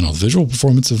e-ink panel. Visual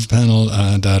performance of the panel,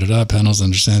 panels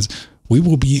understands. We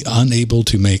will be unable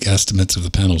to make estimates of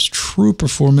the panel's true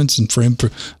performance and frame per.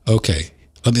 Okay,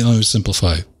 let me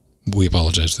simplify. We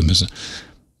apologize to the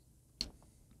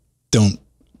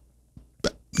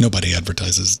Nobody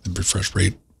advertises the refresh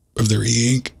rate of their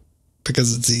e-ink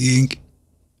because it's e-ink.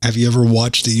 Have you ever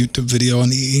watched a YouTube video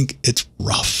on e-ink? It's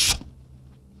rough.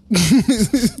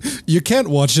 You can't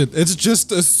watch it. It's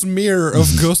just a smear of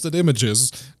ghosted images.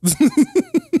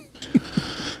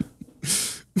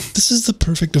 This is the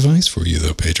perfect device for you,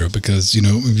 though, Pedro, because,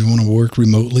 if you want to work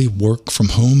remotely, work from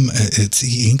home, it's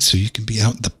e-ink, so you can be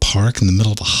out in the park in the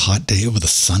middle of a hot day with the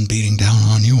sun beating down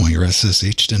on you while you're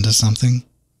SSH'd into something.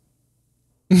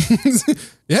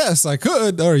 Yes, I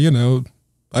could. Or,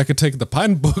 I could take the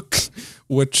PineBook,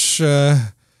 which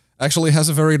actually has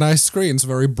a very nice screen. It's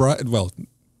very bright. Well,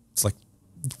 it's like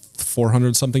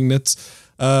 400 something nits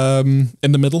in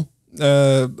the middle.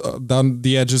 Down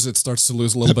the edges, it starts to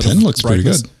lose a little bit of brightness. Looks pretty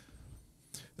good.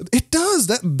 It does.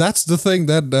 That's the thing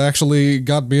that actually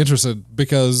got me interested,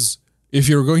 because if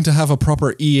you're going to have a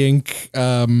proper e-ink,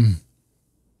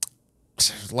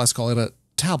 let's call it a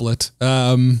tablet,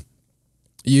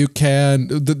 you can,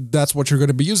 that's what you're going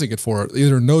to be using it for.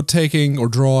 Either note-taking or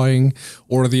drawing,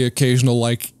 or the occasional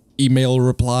email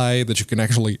reply that you can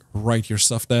actually write your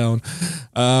stuff down.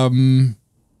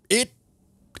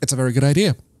 It's a very good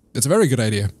idea. It's a very good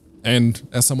idea. And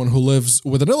as someone who lives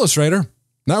with an illustrator,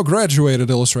 now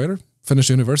graduated illustrator, finished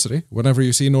university, whenever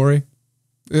you see Nori,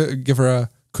 give her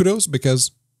a kudos, because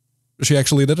she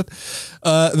actually did it.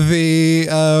 That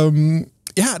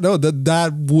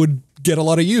would get a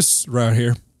lot of use around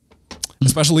here,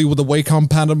 especially with the Wacom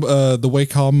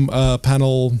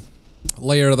panel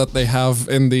layer that they have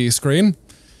in the screen.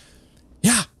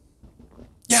 Yeah.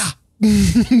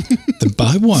 Then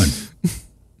buy one.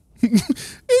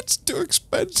 It's too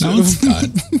expensive. No, it's not.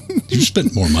 You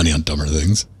spent more money on dumber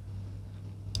things.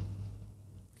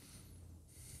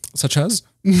 Such as?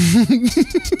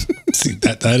 See,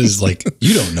 that is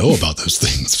you don't know about those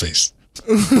things, Face.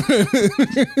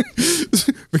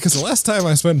 Because the last time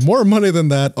I spent more money than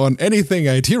that on anything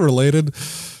IT related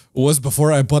was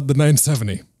before I bought the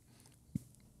 970.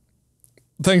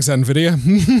 Thanks, Nvidia.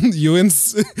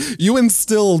 You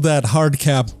instilled that hard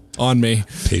cap on me.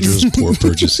 Pedro's poor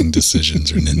purchasing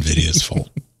decisions are Nvidia's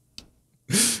fault.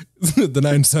 The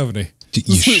 970.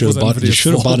 You should have bought an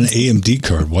AMD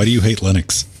card. Why do you hate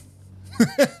Linux?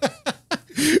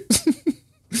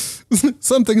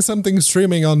 something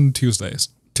streaming on Tuesdays.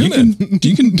 Tune in.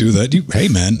 You can do that. Hey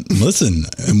man, listen.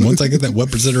 And once I get that 1%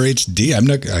 HD, I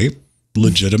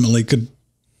legitimately could.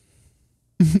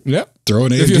 Yeah. Throw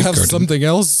an AMD card. If you have something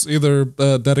else, either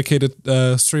a dedicated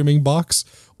streaming box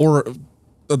or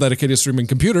a dedicated streaming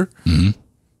computer. Mm-hmm.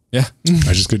 Yeah.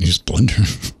 I just couldn't use Blender.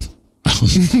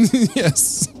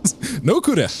 Yes. No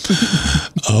CUDA.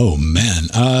 Oh man.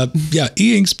 Yeah,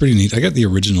 e-ink's pretty neat. I got the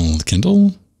original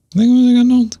Kindle. I think I got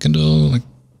the Kindle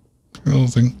Little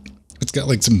thing. It's got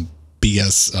like some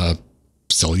BS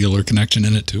cellular connection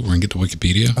in it too. We're gonna get to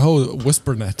Wikipedia. Oh,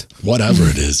 WhisperNet. Whatever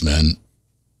it is, man.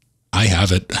 I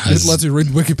have it. It lets you read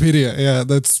Wikipedia. Yeah,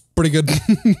 that's pretty good.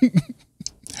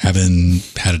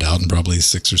 Haven't had it out in probably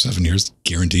 6 or 7 years.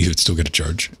 Guarantee you would still get a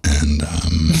charge. And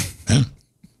yeah.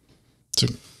 So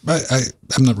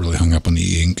I'm not really hung up on the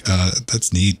e-ink.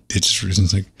 That's neat. It's just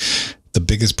reasons like the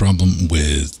biggest problem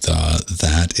with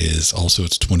that is also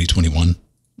it's 2021.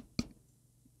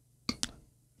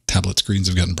 Tablet screens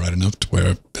have gotten bright enough to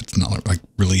where it's not like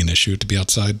really an issue to be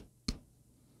outside.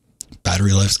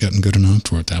 Battery life's gotten good enough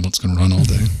to where a tablet's going to run all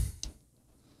day.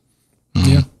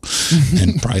 Yeah.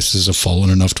 And prices have fallen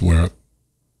enough to where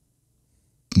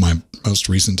my most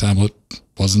recent tablet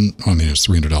wasn't, I mean, it was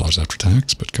 $300 after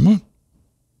tax, but come on.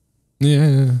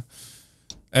 Yeah.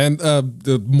 And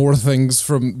the more things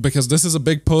because this is a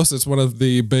big post. It's one of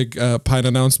the big Pine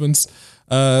announcements.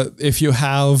 If you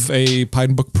have a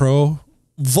PineBook Pro,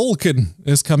 Vulkan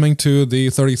is coming to the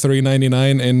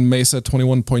 $33.99 in Mesa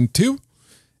 21.2,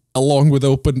 along with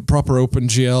proper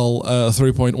OpenGL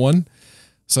 3.1.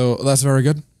 So that's very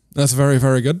good. That's very,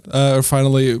 very good.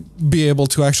 Finally be able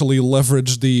to actually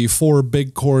leverage the 4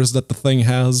 big cores that the thing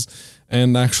has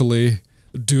and actually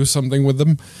do something with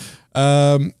them.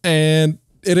 And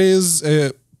it is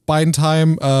Pine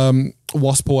Time.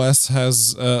 Wasp OS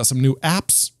has some new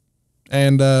apps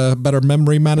and better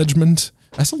memory management.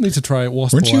 I still need to try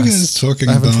Wasp Weren't OS. you guys talking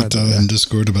about in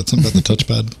Discord about something about the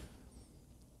touchpad?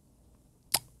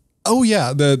 Oh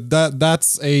yeah,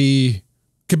 that's a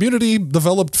community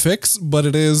developed fix, but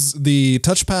it is the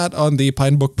touchpad on the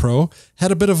PineBook Pro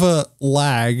had a bit of a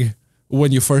lag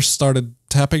when you first started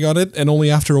tapping on it, and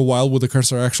only after a while would the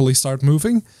cursor actually start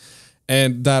moving.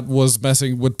 And that was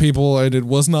messing with people, and it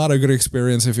was not a good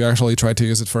experience if you actually tried to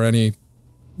use it for any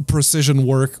precision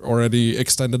work or any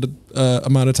extended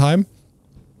amount of time.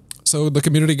 So the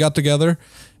community got together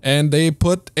and they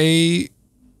fixed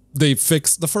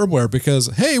the firmware because,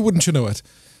 hey, wouldn't you know it?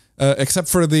 Except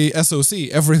for the SoC,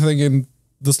 everything in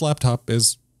this laptop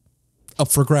is up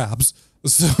for grabs.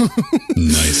 So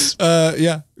nice.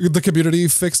 Yeah, the community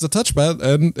fixed the touchpad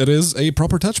and it is a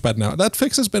proper touchpad now. That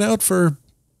fix has been out for a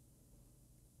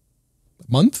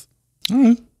month. All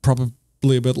right.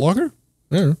 Probably a bit longer.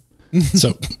 Yeah.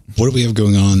 So what do we have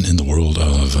going on in the world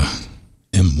of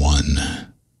M1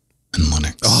 and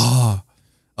Linux?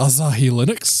 Asahi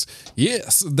Linux.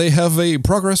 Yes, they have a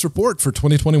progress report for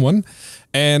 2021,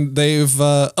 and they've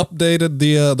updated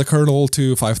the kernel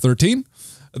to 5.13.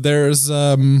 There's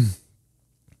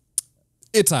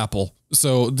it's Apple,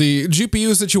 so the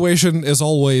GPU situation is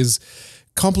always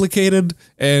complicated,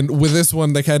 and with this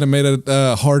one, they kind of made it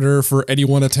harder for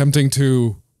anyone attempting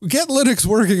to get Linux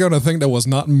working on a thing that was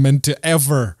not meant to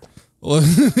ever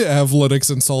have Linux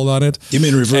installed on it. You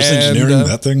mean reverse engineering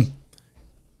that thing?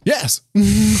 Yes.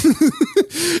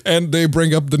 And they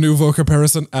bring up the Nouveau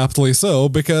comparison aptly so,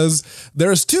 because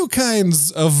there's 2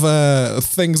 kinds of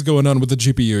things going on with the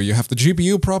GPU. You have the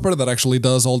GPU proper that actually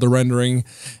does all the rendering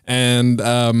and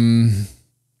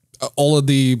all of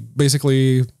the,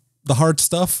 basically, the hard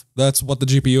stuff. That's what the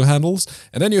GPU handles.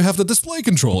 And then you have the display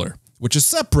controller, which is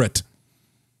separate.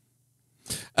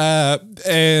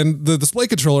 And the display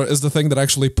controller is the thing that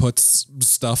actually puts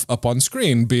stuff up on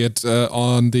screen, be it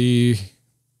on the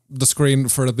screen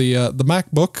for the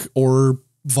MacBook or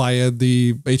via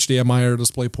the HDMI or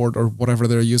DisplayPort or whatever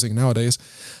they're using nowadays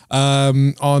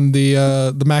on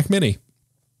the Mac Mini.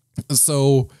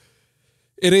 So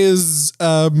it is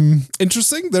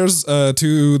interesting. There's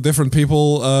 2 different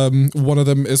people. One of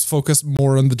them is focused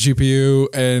more on the GPU,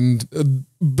 and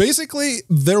basically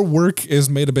their work is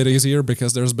made a bit easier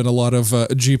because there's been a lot of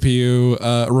GPU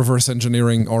reverse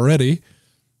engineering already.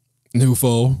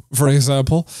 Nouveau, for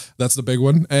example, that's the big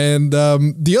one. And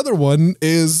the other one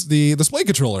is the display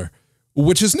controller,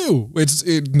 which is new.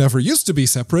 It never used to be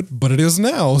separate, but it is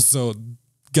now. So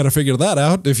got to figure that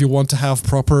out if you want to have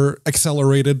proper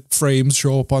accelerated frames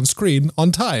show up on screen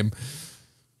on time.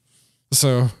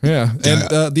 So, yeah. And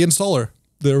the installer,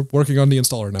 they're working on the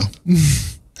installer now.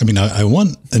 I mean, I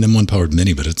want an M1 powered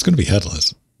Mini, but it's going to be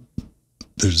headless.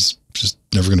 There's just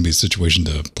never going to be a situation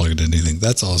to plug it into anything.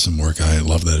 That's awesome work. I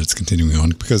love that it's continuing on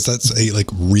because that's a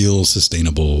real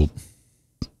sustainable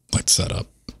setup,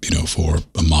 for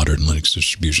a modern Linux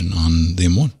distribution on the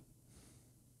M1.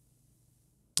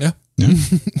 Yeah. Yeah,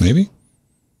 maybe.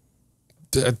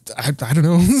 I don't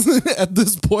know at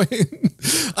this point.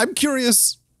 I'm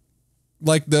curious,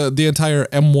 the entire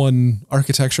M1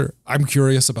 architecture. I'm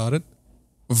curious about it,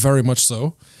 very much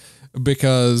so,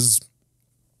 because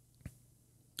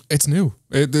it's new.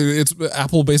 It's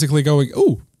Apple basically going,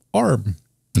 oh, ARM.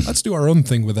 Let's do our own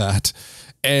thing with that.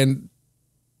 And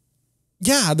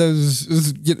yeah,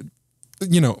 there's,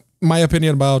 my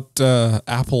opinion about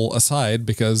Apple aside,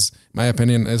 because my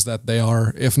opinion is that they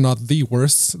are, if not the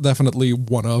worst, definitely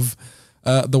one of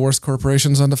the worst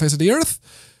corporations on the face of the earth.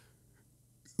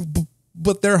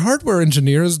 But their hardware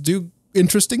engineers do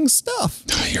interesting stuff.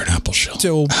 You're an Apple shell.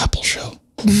 So, Apple shell.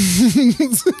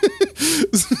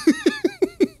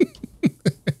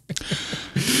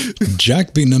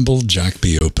 Jack be nimble, Jack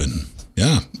be open.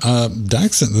 Yeah.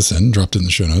 Dax sent this in, dropped it in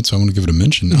the show notes, so I want to give it a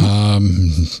mention.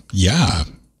 Yeah.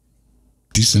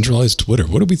 Decentralized Twitter.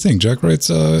 What do we think? Jack writes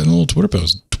in a little Twitter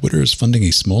post. Twitter is funding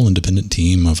a small independent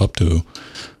team of up to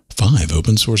 5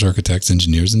 open source architects,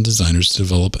 engineers, and designers to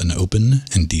develop an open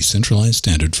and decentralized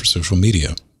standard for social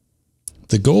media.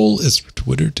 The goal is for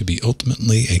Twitter to be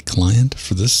ultimately a client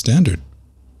for this standard.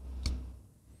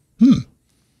 It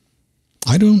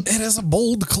is a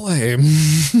bold claim.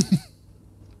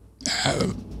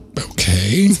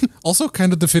 Okay. Also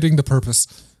kind of defeating the purpose,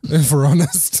 if we're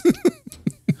honest.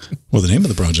 Well, the name of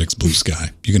the project's Blue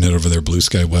Sky. You can head over there,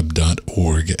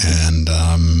 blueskyweb.org. And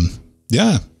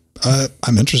yeah,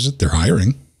 I'm interested. They're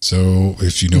hiring. So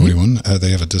if you know anyone,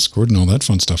 they have a Discord and all that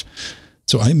fun stuff.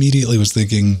 So I immediately was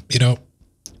thinking,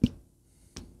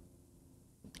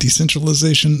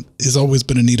 decentralization has always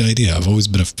been a neat idea. I've always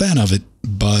been a fan of it,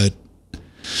 but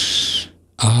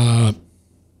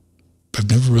I've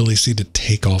never really seen it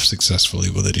take off successfully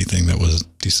with anything that was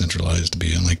decentralized,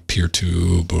 being like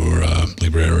PeerTube or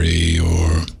Library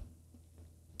or,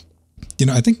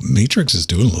 I think Matrix is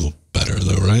doing a little better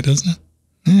though, right? Isn't it?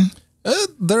 Yeah.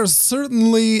 There's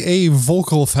certainly a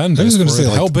vocal fan base for it,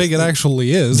 how big it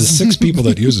actually is. The 6 people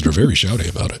that use it are very shouty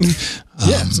about it.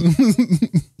 Yes.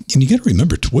 And you got to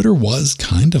remember, Twitter was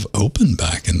kind of open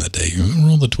back in the day. You remember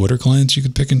all the Twitter clients you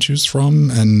could pick and choose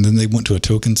from? And then they went to a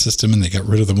token system and they got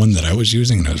rid of the one that I was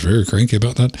using. And I was very cranky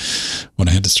about that. When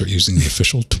I had to start using the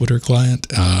official Twitter client,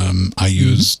 I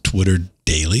use Twitter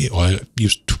daily. Well, I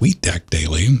use TweetDeck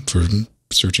daily for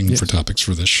searching for topics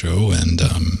for this show and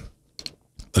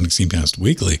Linux Gamecast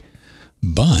Weekly.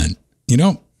 But,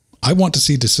 I want to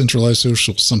see decentralized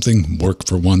social something work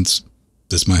for once.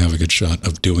 This might have a good shot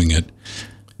of doing it.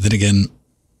 Then again,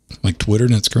 like Twitter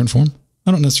in its current form,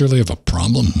 I don't necessarily have a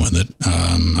problem with it.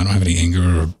 I don't have any anger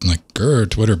or like,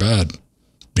 Twitter bad.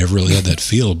 Never really had that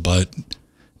feel. But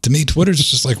to me, Twitter's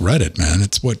just like Reddit, man.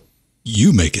 It's what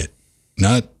you make it.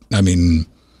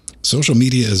 Social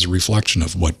media is a reflection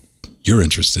of what you're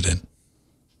interested in.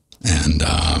 And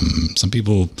some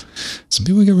people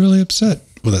get really upset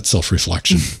with that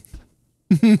self-reflection.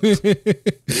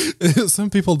 Some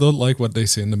people don't like what they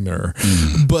see in the mirror,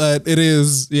 but it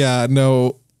is,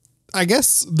 I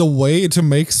guess the way to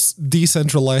make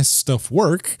decentralized stuff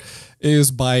work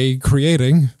is by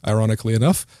creating, ironically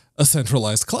enough, a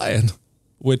centralized client,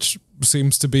 which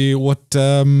seems to be what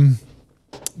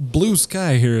Blue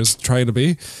Sky here is trying to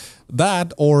be.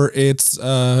 That, or it's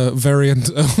a variant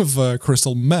of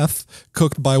crystal meth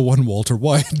cooked by one Walter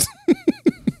White.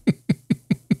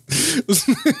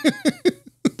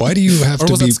 Why do you have to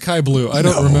be... Or was that Sky Blue? I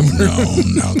don't remember.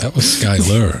 No, that was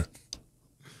Skyler.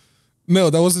 No,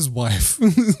 that was his wife.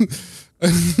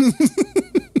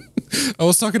 I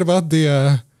was talking about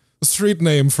the street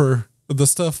name for the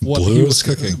stuff he was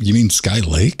cooking. You mean Sky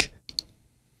Lake?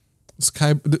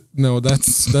 No,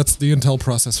 that's the Intel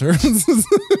processor.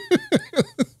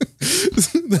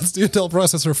 That's the Intel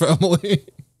processor family.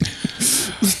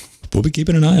 We'll be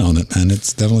keeping an eye on it, and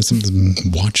it's definitely something to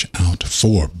watch out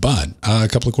for. But a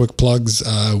couple of quick plugs.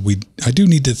 I do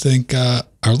need to thank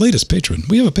our latest patron.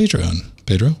 We have a Patreon,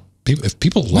 Pedro. If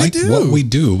people like what we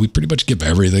do, we pretty much give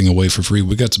everything away for free.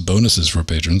 We got some bonuses for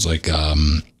patrons, like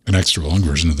an extra long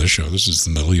version of this show. This is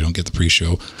the middle. You don't get the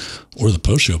pre-show or the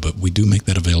post-show, but we do make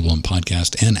that available in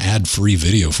podcast and ad-free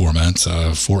video formats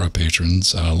for our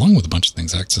patrons, along with a bunch of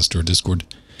things, access to our Discord.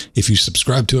 If you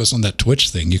subscribe to us on that Twitch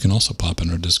thing, you can also pop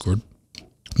in our Discord,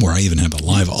 where I even have a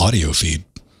live audio feed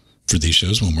for these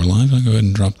shows when we're live. I'll go ahead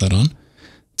and drop that on.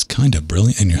 It's kind of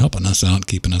brilliant, and you're helping us out,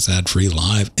 keeping us ad-free,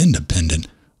 live, independent,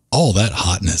 all that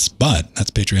hotness. But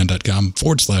that's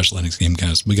patreon.com/Linux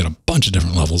Gamecast. We got a bunch of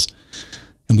different levels,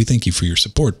 and we thank you for your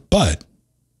support. But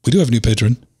we do have a new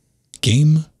patron.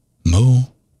 Game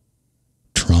Mo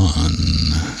Tron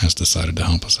has decided to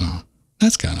help us out.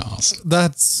 That's kind of awesome.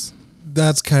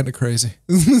 That's kind of crazy.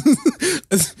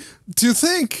 To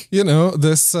think,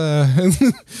 this a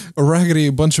raggedy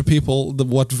bunch of people,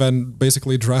 what Ven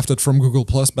basically drafted from Google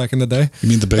Plus back in the day. You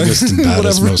mean the biggest and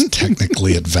baddest, most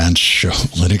technically advanced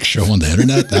Linux show on the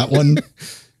internet? That one?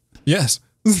 Yes.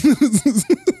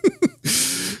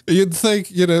 You'd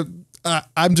think,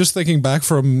 I'm just thinking back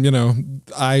from,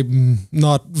 I'm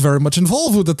not very much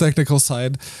involved with the technical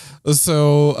side.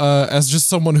 So as just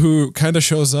someone who kind of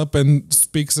shows up and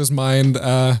speaks his mind,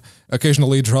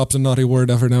 occasionally drops a naughty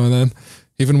word every now and then,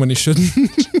 even when he shouldn't.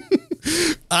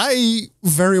 I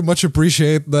very much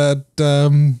appreciate that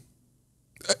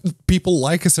people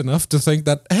like us enough to think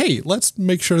that, hey, let's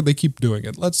make sure they keep doing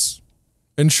it. Let's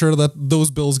ensure that those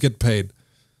bills get paid.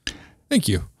 Thank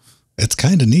you. It's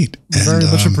kind of neat. Very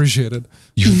much appreciated.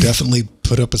 You've definitely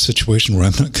put up a situation where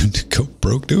I'm not going to go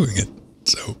broke doing it.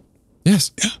 So,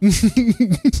 yes. Yeah.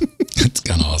 It's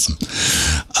kind of awesome.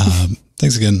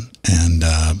 Thanks again. And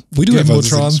we do have other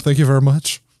things. Thank you very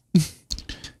much.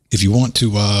 If you want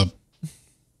to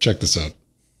check this out,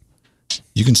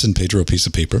 you can send Pedro a piece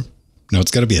of paper. Now,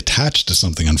 it's got to be attached to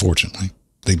something, unfortunately.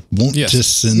 They won't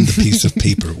just send the piece of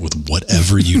paper with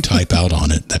whatever you type out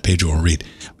on it that Pedro will read.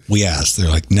 We asked. They're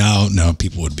like, no,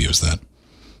 people would abuse that.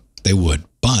 They would.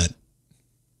 But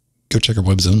go check our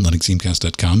webzone,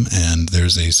 linuxthemecast.com, and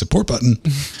there's a support button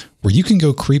where you can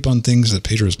go creep on things that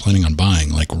Pedro is planning on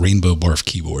buying, like rainbow barf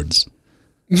keyboards.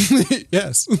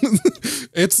 Yes.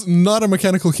 It's not a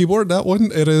mechanical keyboard, that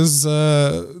one. It is,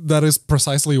 that is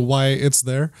precisely why it's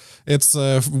there. It's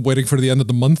waiting for the end of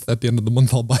the month. At the end of the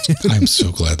month, I'll buy it. I'm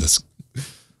so glad this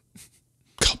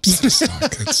comes to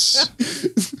stock.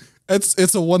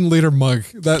 It's a 1 liter mug.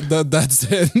 That's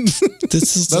it.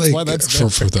 This is that's like, why that's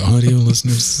for the audio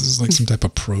listeners, this is like some type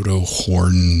of proto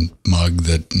horn mug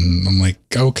that I'm like,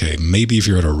 okay, maybe if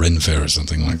you're at a Ren fair or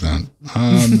something like that.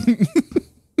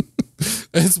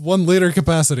 It's 1 liter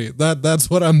capacity. That's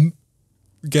what I'm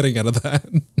getting out of that.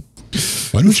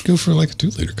 Why don't you go for like a 2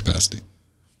 liter capacity?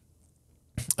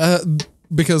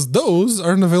 Because those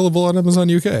aren't available on Amazon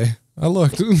UK. I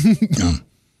looked.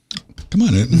 Come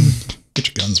on, get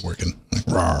your guns working. Like,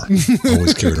 rawr.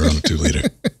 Always carried around a 2 liter.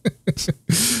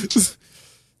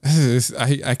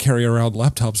 I carry around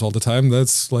laptops all the time.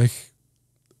 That's like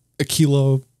a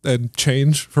kilo and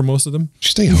change for most of them. You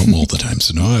stay home all the time,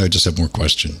 so now I just have more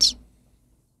questions.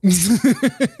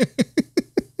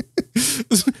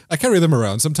 I carry them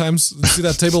around. Sometimes, see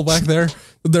that table back there?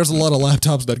 There's a lot of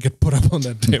laptops that get put up on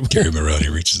that table. Carry him around, he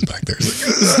reaches back there.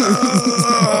 He's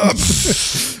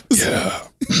like, yeah.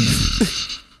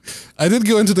 I did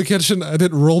go into the kitchen. I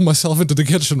did roll myself into the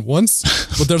kitchen once,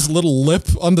 but there's a little lip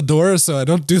on the door, so I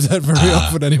don't do that very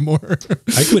often anymore.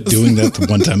 I quit doing that the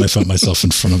one time I found myself in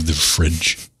front of the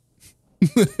fridge.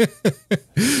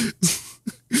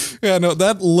 Yeah, no,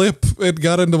 that lip, it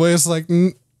got in the way. It's like,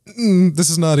 this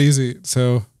is not easy.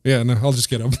 So, yeah, no, I'll just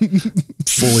get up.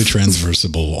 Fully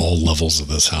transversible, all levels of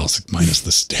this house, minus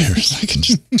the stairs. I can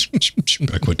just,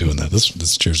 I quit doing that.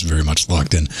 This chair's very much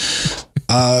locked in.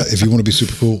 If you want to be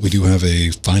super cool, we do have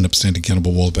a fine, upstanding,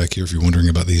 cannibal wall back here. If you're wondering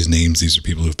about these names, these are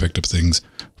people who've picked up things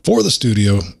for the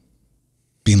studio,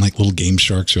 being like little game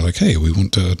sharks. You're like, hey, we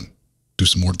want to do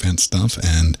some more advanced stuff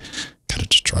and kind of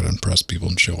just try to impress people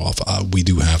and show off. We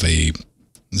do have a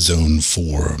zone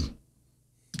for,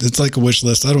 it's like a wish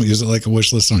list. I don't use it like a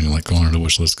wish list. I don't even like calling it a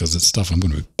wish list because it's stuff I'm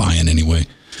going to be buying anyway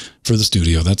for the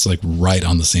studio. That's like right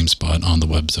on the same spot on the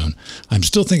web zone. I'm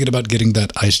still thinking about getting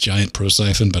that Ice Giant Pro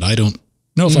Siphon, but I don't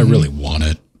know if I really want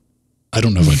it. I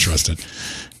don't know if I trust it.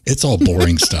 It's all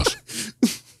boring stuff.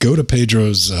 Go to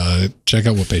Pedro's, check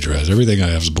out what Pedro has. Everything I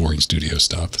have is boring studio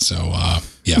stuff. So,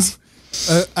 yeah.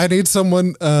 I need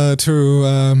someone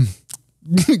to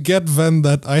get Ven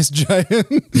that Ice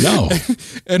Giant. No.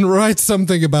 And write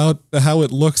something about how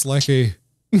it looks like a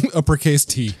uppercase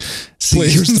T. See,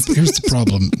 here's the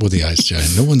problem with the Ice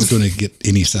Giant. No one's going to get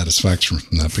any satisfaction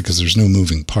from that because there's no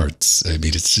moving parts. I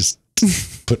mean, it's just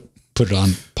put it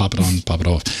on, pop it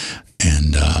off.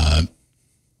 And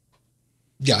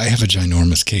yeah, I have a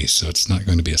ginormous case, so it's not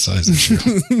going to be a size issue.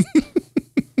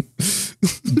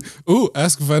 Ooh,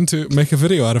 ask Ven to make a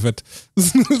video out of it.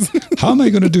 How am I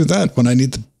going to do that when I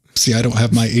need the... See, I don't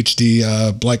have my HD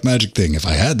Blackmagic thing. If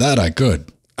I had that, I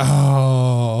could.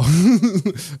 Oh,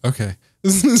 okay.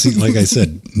 See, like I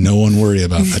said, no one worry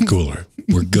about that cooler.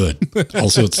 We're good.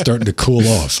 Also, it's starting to cool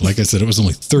off. Like I said, it was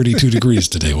only 32 degrees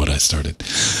today when I started.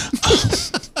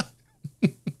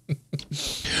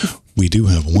 We do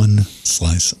have one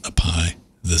slice of pie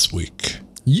this week.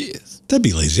 Yes. That'd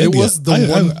be lazy.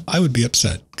 I would be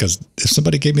upset because if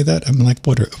somebody gave me that, I'm like,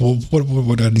 what do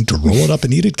I need to roll it up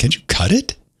and eat it? Can't you cut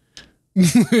it?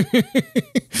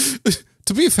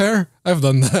 To be fair, I've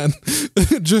done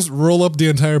that. Just roll up the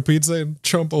entire pizza and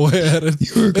chomp away at it.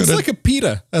 It's like a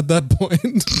pita at that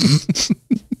point.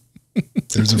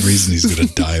 There's a reason he's going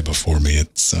to die before me.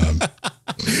 It's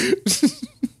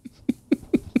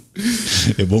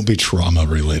it won't be trauma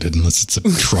related unless it's a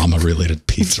trauma related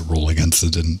pizza roll against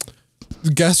it. And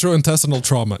Gastrointestinal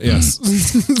trauma, yes.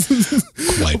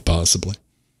 Quite possibly.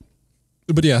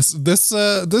 But yes, this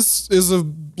is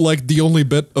like the only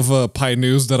bit of Pi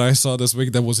news that I saw this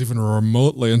week that was even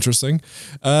remotely interesting.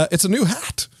 It's a new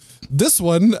hat. This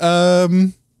one,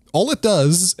 all it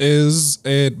does is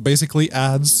it basically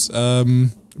adds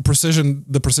the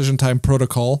precision time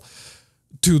protocol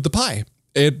to the Pi.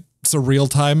 It's a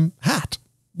real-time hat.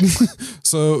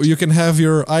 So you can have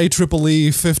your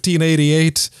IEEE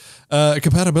 1588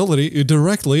 compatibility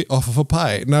directly off of a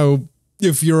Pi. Now,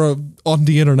 if you're on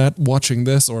the internet watching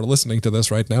this or listening to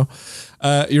this right now,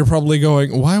 you're probably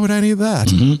going, why would I need that?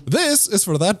 Mm-hmm. This is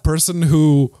for that person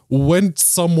who went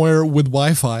somewhere with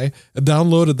Wi-Fi,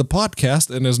 downloaded the podcast,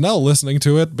 and is now listening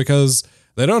to it because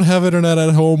they don't have internet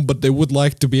at home, but they would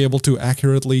like to be able to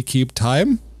accurately keep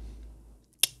time.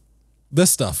 This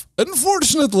stuff.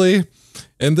 Unfortunately,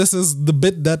 and this is the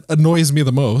bit that annoys me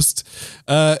the most,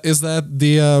 is that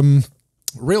the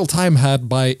real-time hat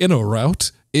by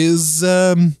InnoRoute is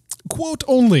quote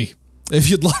only. If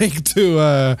you'd like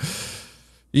to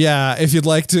if you'd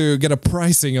like to get a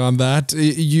pricing on that,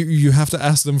 you have to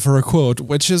ask them for a quote,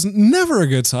 which is never a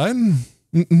good sign.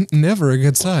 Never a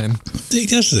good sign.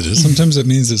 Yes, it is. Sometimes it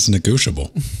means it's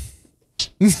negotiable.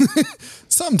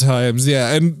 Sometimes,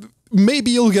 yeah, and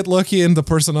maybe you'll get lucky and the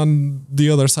person on the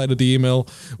other side of the email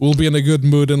will be in a good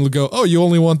mood and will go, oh, you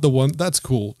only want the one? That's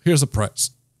cool. Here's a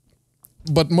price.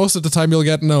 But most of the time you'll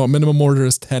get, no, minimum order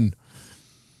is 10.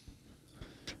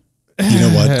 You know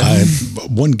what?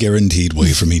 One guaranteed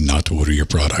way for me not to order your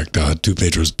product, to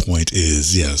Pedro's point,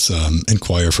 is, yes,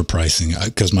 inquire for pricing,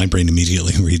 because my brain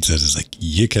immediately reads that as like,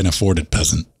 you can afford it,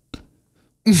 peasant.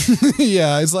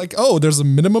 Yeah, it's like, oh, there's a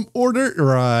minimum order?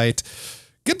 Right.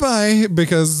 Goodbye,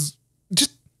 because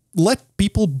just let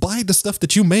people buy the stuff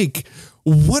that you make.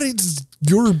 What is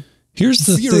your Here's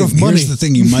the fear thing. of money? Here's the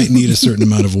thing. You might need a certain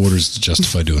amount of orders to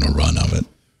justify doing a run of it.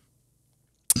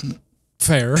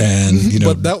 Fair. And, you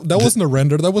know, but that wasn't a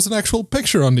render. That was an actual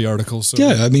picture on the article. So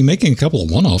yeah, I mean, making a couple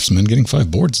of one-offs, man, getting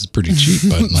 5 boards is pretty cheap.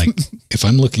 But like, if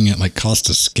I'm looking at like cost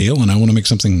to scale and I want to make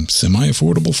something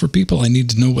semi-affordable for people, I need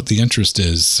to know what the interest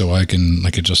is so I can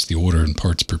like adjust the order and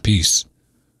parts per piece.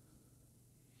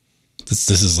 This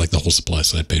is like the whole supply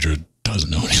side. Pedro doesn't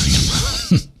know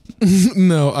anything about.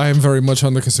 No, I am very much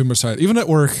on the consumer side. Even at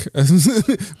work,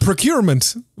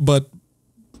 procurement, but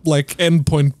like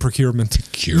endpoint procurement.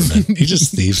 Procurement. He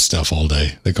just thieves stuff all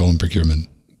day. They call him procurement.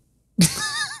 I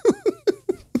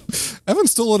haven't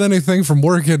stolen anything from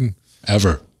working.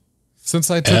 Ever. Since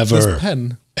I took this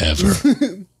pen.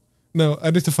 Ever. No,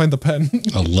 I need to find the pen.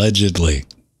 Allegedly.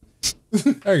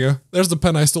 There you go. There's the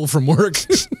pen I stole from work.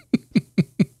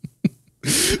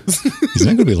 He's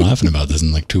not going to be laughing about this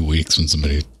in like 2 weeks when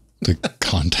somebody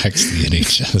contacts the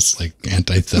NHS, like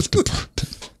anti-theft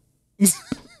department.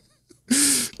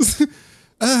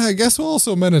 I guess who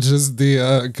also manages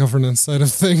the governance side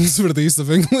of things for the East of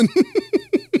England?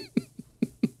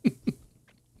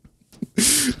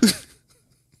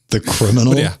 The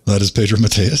criminal? Yeah. That is Pedro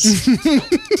Mateus.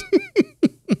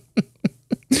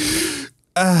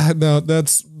 No,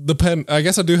 that's the pen. I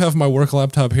guess I do have my work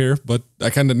laptop here, but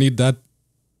I kind of need that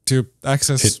to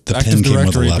access the Active pen came with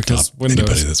Directory a laptop. because Windows.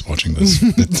 Anybody that's watching this,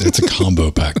 it's a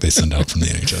combo pack they send out from the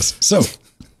NHS. So,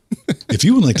 if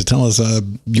you would like to tell us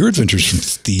your adventures from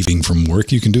thieving from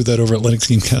work, you can do that over at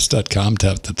linuxgamecast.com.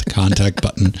 Tap the contact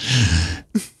button.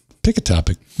 Pick a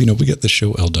topic. You know, we got the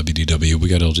show LWDW. We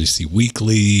got LGC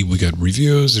Weekly. We got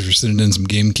reviews. If you're sending in some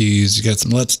game keys, you got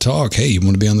some Let's Talk. Hey, you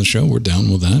want to be on the show? We're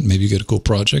down with that. Maybe you got a cool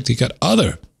project. You got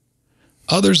other.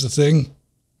 Other's the thing.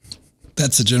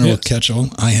 That's a general catch-all.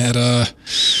 I had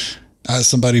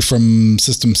somebody from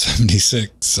System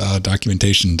 76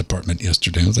 documentation department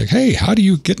yesterday. I was like, hey, how do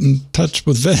you get in touch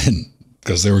with Ven?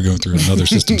 Because they were going through another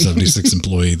System 76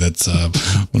 employee that's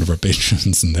one of our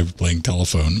patrons, and they were playing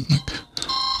telephone. I'm like,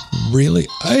 really?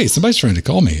 Hey, somebody's trying to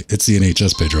call me. It's the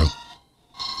NHS, Pedro.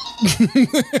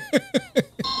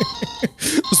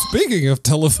 Speaking of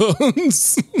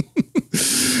telephones,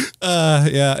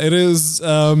 yeah, it is.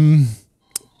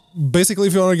 Basically,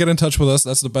 if you want to get in touch with us,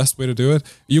 that's the best way to do it.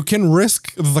 You can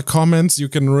risk the comments. You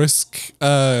can risk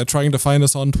trying to find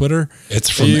us on Twitter. It's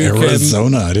from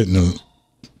Arizona. I didn't know.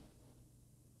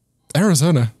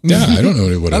 Arizona? Yeah, I don't know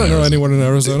anyone. I don't know anyone in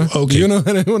Arizona. Okay. Do you know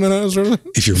anyone in Arizona?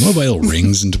 If your mobile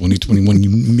rings in 2021,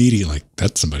 you immediately like,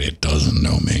 that's somebody that doesn't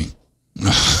know me.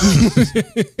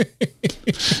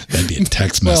 That'd be a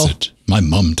text message. My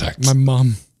mom texts. My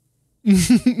mom.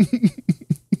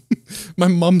 My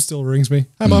mom still rings me.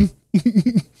 Hi, Mom.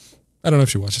 I don't know if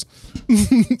she watches.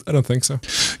 I don't think so.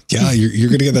 Yeah, you're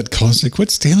going to get that call. Say, quit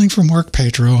stealing from work,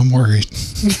 Pedro. I'm worried.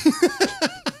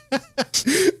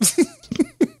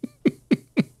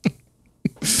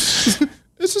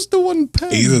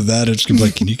 Either that or it's gonna be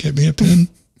like, can you get me a pen?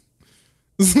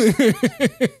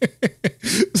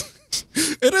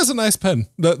 It is a nice pen.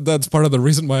 That's part of the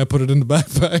reason why I put it in the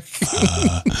backpack.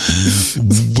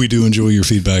 We do enjoy your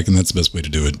feedback, and that's the best way to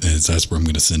do it. Is that's where I'm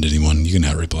going to send anyone. You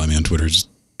can reply me on Twitter. Just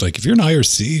like if you're an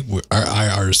IRC, our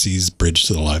IRC's bridge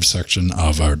to the live section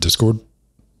of our Discord.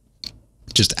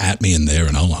 Just at me in there,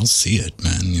 and I'll see it,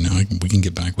 man. You know, we can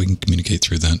get back. We can communicate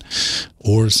through that,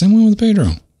 or same way with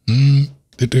Pedro.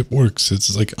 It works.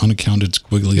 It's like unaccounted,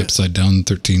 squiggly, upside down,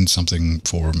 13 something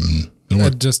form.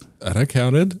 Just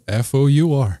unaccounted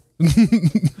FOUR.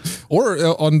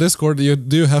 Or on Discord, you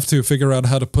do have to figure out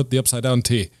how to put the upside down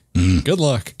T. Good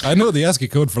luck. I know the ASCII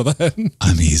code for that.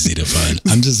 I'm easy to find.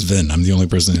 I'm just Vin. I'm the only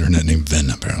person on the internet named Vin,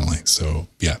 apparently. So,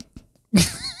 yeah.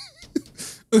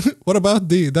 What about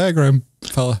the diagram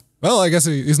fella? Well, I guess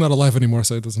he's not alive anymore,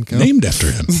 so it doesn't count. Named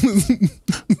after him.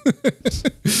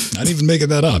 Not even making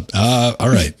that up. All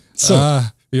right. So,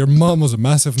 your mom was a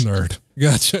massive nerd.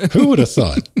 Gotcha. Who would have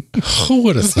thought? Who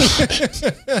would have thought?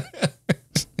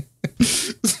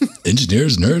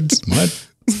 Engineers, nerds, what?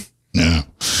 No.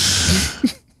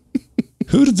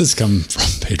 Who did this come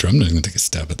from, Pedro? I'm not going to take a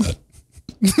stab at that.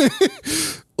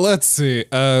 Let's see.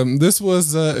 This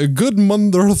was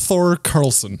Gudmundur Thor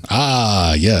Carlson.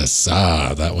 Ah, yes.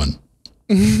 That one.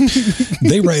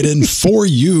 They write in for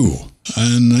you.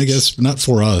 And I guess not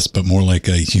for us, but more like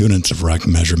a units of rack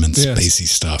measurements, spacey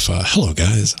stuff. Hello,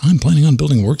 guys. I'm planning on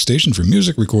building a workstation for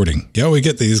music recording. Yeah, we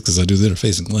get these because I do the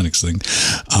interfacing Linux thing.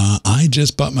 I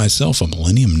just bought myself a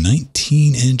Millennium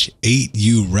 19-inch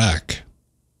 8U rack.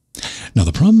 Now,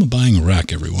 the problem of buying a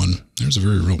rack, everyone, there's a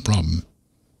very real problem.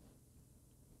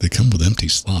 They come with empty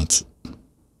slots.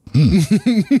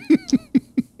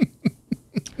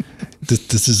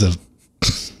 This is a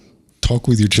talk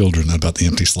with your children about the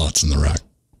empty slots in the rack,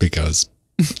 because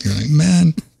you're like,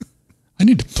 man, I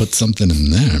need to put something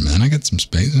in there, man. I got some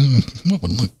space. What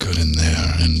would look good in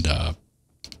there? And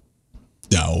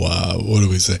now, what do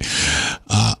we say?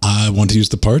 I want to use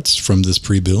the parts from this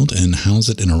pre-build and house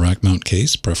it in a rack mount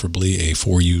case, preferably a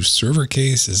 4U server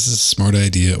case. Is this a smart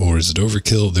idea or is it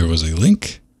overkill? There was a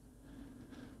link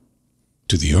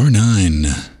to the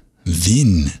R9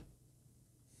 Vin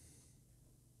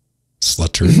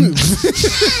Slutter.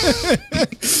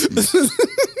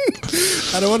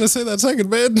 I don't want to say that second,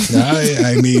 man.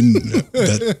 I mean,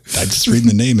 I just read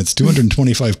the name. It's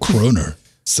 225 kroner.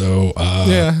 So,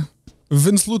 yeah.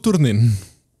 Vinsluturnin.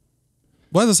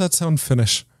 Why does that sound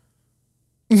Finnish?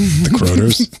 The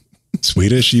kroners?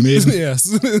 Swedish, you mean? Yes.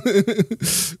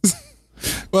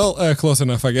 Well, close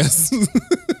enough, I guess.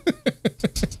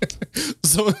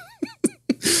 So,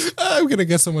 I'm going to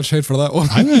get so much hate for that one.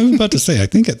 I'm about to say, I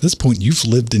think at this point, you've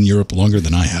lived in Europe longer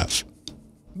than I have.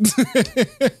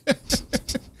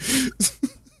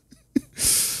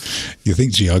 You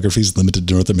think geography is limited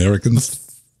to North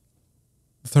Americans?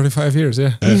 35 years,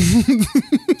 yeah.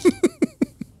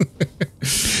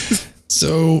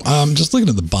 So, just looking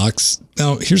at the box.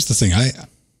 Now, here's the thing. I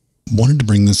wanted to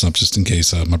bring this up just in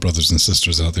case my brothers and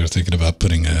sisters out there are thinking about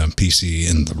putting a PC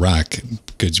in the rack.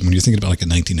 Because when you're thinking about like a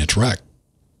 19-inch rack,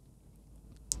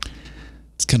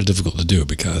 it's kind of difficult to do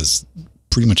because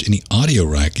pretty much any audio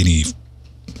rack,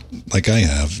 like I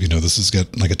have, this has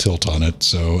got like a tilt on it.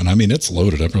 So, and I mean, it's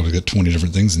loaded. I've probably got 20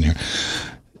 different things in here.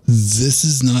 This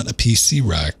is not a PC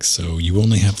rack, so you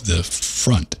only have the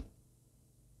front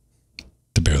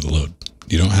to bear the load.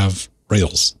 You don't have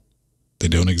rails. They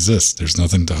don't exist. There's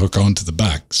nothing to hook onto the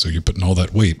back, so you're putting all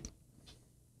that weight.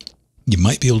 You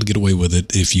might be able to get away with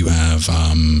it if you have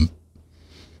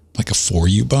like a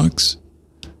 4U box,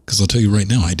 because I'll tell you right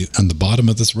now, I do. On the bottom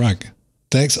of this rack,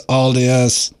 thanks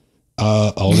Aldi's.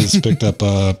 Aldi's picked up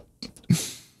an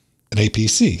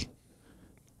APC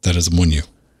that is a 1U.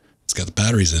 It's got the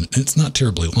batteries in it, and it's not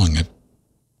terribly long. I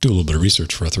do a little bit of research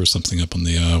before I throw something up on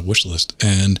the wish list,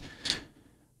 and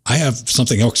I have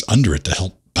something else under it to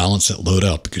help balance that load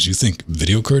out, because you think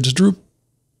video cards droop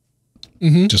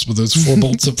just with those 4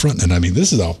 bolts up front. And I mean,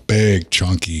 this is a big,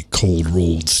 chunky, cold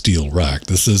rolled steel rack.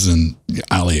 This isn't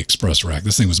AliExpress rack.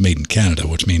 This thing was made in Canada,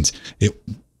 which means it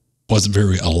wasn't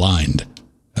very aligned,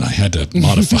 and I had to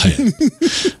modify it.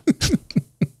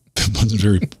 It wasn't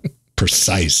very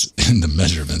precise in the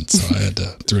measurements, so I had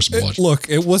to throw some watch. Look,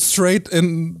 it was straight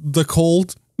in the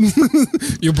cold.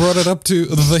 You brought it up to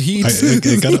the heat.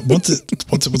 I got it once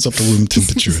it was up to room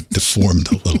temperature. It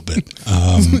deformed a little bit.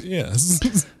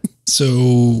 Yes.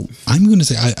 So I'm going to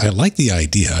say I like the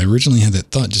idea. I originally had that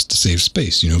thought just to save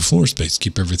space, floor space,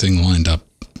 keep everything lined up.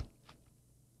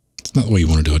 It's not the way you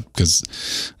want to do it, because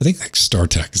I think like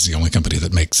StarTech is the only company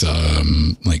that makes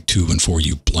like 2 and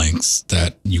 4U blanks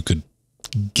that you could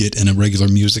get in a regular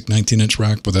music 19-inch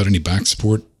rack without any back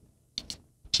support.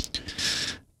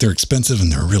 They're expensive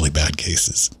and they're really bad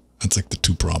cases. That's like the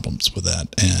two problems with that.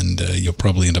 And you'll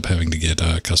probably end up having to get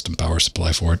a custom power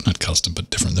supply for it. Not custom, but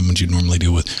different than what you normally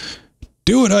deal with.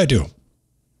 Do what I do.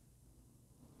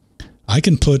 I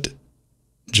can put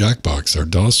Jackbox, our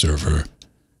DAW server,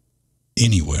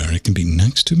 anywhere. It can be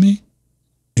next to me.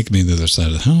 It can be on the other side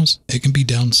of the house. It can be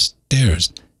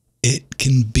downstairs. It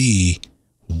can be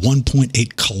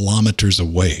 1.8 kilometers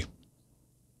away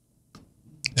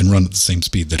and run at the same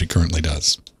speed that it currently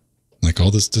does. Like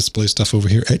all this display stuff over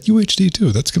here at UHD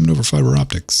too. That's coming over fiber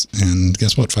optics. And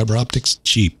guess what? Fiber optics,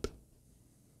 cheap.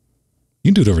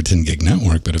 You can do it over 10 gig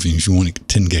network, but if you want a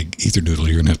 10 gig Etherdoodle,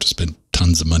 you're going to have to spend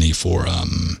tons of money for,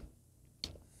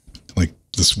 like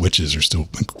the switches are still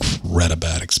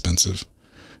incredibly expensive.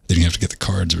 Then you have to get the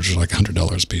cards, which are like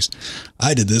 $100 a piece.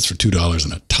 I did this for $2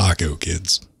 in a taco,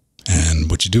 kids. And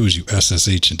what you do is you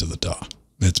SSH into the DAW.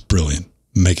 It's brilliant.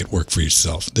 Make it work for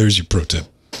yourself. There's your pro tip.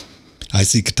 I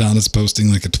see Katana's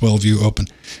posting like a 12U open.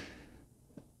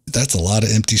 That's a lot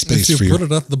of empty space if for you put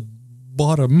it at the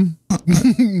bottom,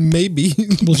 maybe.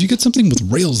 Well, if you get something with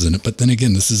rails in it, but then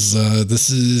again, this is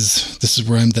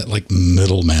where I'm that like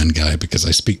middleman guy because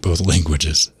I speak both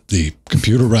languages. The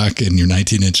computer rack and your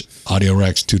 19-inch audio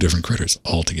rack's two different critters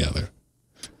altogether.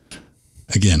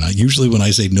 Again, usually when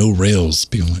I say no rails,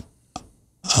 people are like,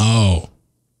 oh,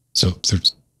 so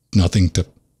there's nothing to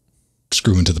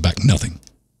screw into the back, nothing.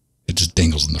 It just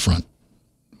dangles in the front,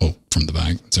 well, from the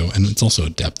back. So, and it's also a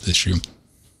depth issue.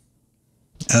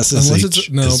 SSH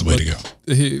is the way to go.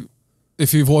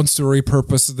 If he wants to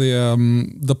repurpose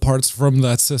the parts from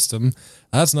that system,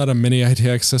 that's not a mini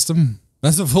ITX system.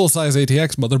 That's a full-size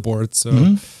ATX motherboard.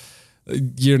 So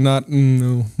you're not,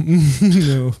 no.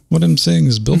 What I'm saying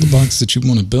is build the box that you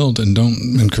want to build and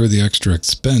don't incur the extra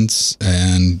expense.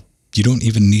 And you don't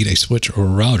even need a switch or a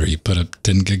router. You put a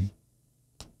 10 gig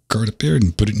card up here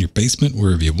and put it in your basement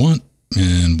wherever you want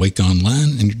and wake on LAN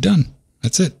and you're done.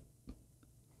 That's it.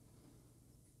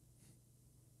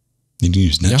 You can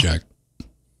use NetJack. Yeah.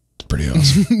 It's pretty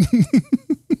awesome.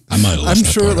 I might have left I'm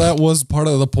sure that was part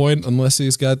of the point, unless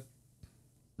he's got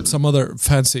some other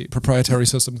fancy proprietary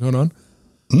system going on.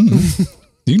 You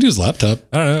can use laptop.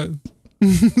 I don't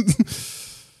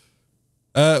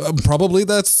know. Probably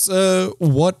that's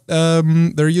what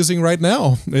they're using right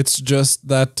now. It's just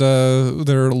that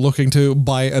they're looking to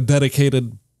buy a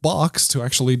dedicated box to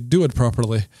actually do it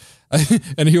properly.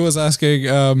 And he was asking,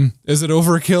 is it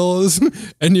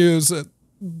overkill? And use the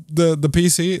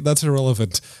PC? That's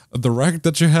irrelevant. The rack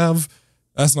that you have,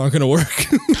 that's not going to work.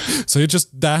 So he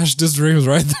just dashed his dreams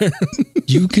right there.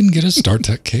 You can get a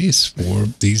StarTech case for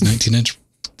these 19-inch.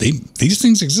 These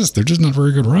things exist. They're just not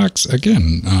very good racks.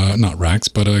 Again, not racks,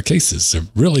 but cases. They're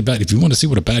really bad. If you want to see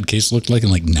what a bad case looked like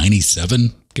in like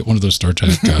 97, get one of those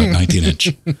StarTech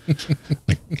 19-inch.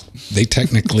 Like they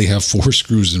technically have 4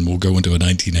 screws and will go into a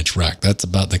 19-inch rack. That's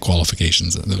about the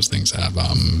qualifications that those things have.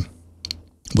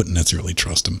 Wouldn't necessarily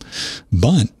trust them.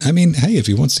 But, I mean, hey, if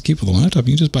he wants to keep with a laptop,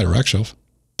 you can just buy a rack shelf.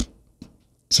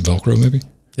 It's a Velcro, maybe?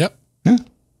 Yep. Yeah,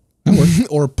 that works.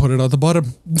 Or put it on the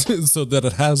bottom so that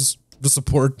it has the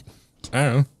support. I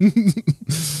don't know.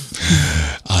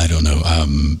 I don't know.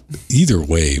 Either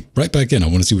way, right back in. I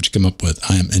want to see what you come up with.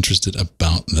 I am interested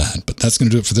about that. But that's going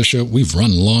to do it for this show. We've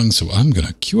run long, so I'm going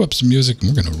to cue up some music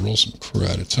and we're going to roll some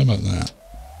credits. How about that?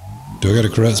 Do I got a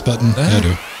credits button? Yeah, I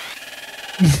do.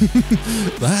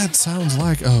 That sounds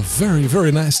like a very,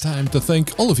 very nice time to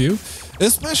thank all of you,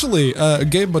 especially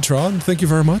Gabe Matron. Thank you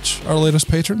very much, our latest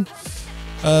patron.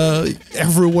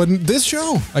 Everyone, this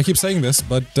show, I keep saying this,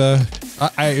 but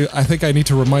I think I need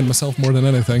to remind myself more than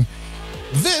anything.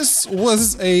 This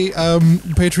was a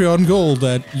Patreon goal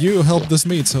that you helped us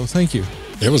meet, so thank you.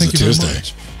 It was a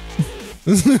Tuesday.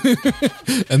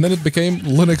 And then it became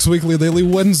Linux Weekly Daily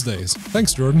Wednesdays.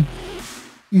 Thanks, Jordan.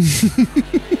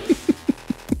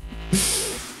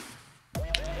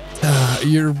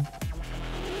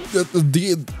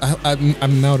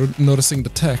 I'm now noticing the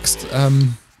text.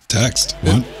 Text?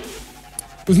 What?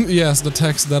 Yes, the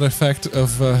text, that effect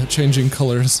of changing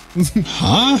colors.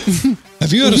 Huh?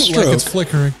 Have you had a stroke? Like it's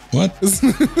flickering. What?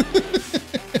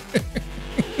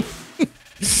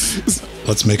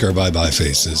 Let's make our bye-bye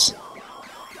faces.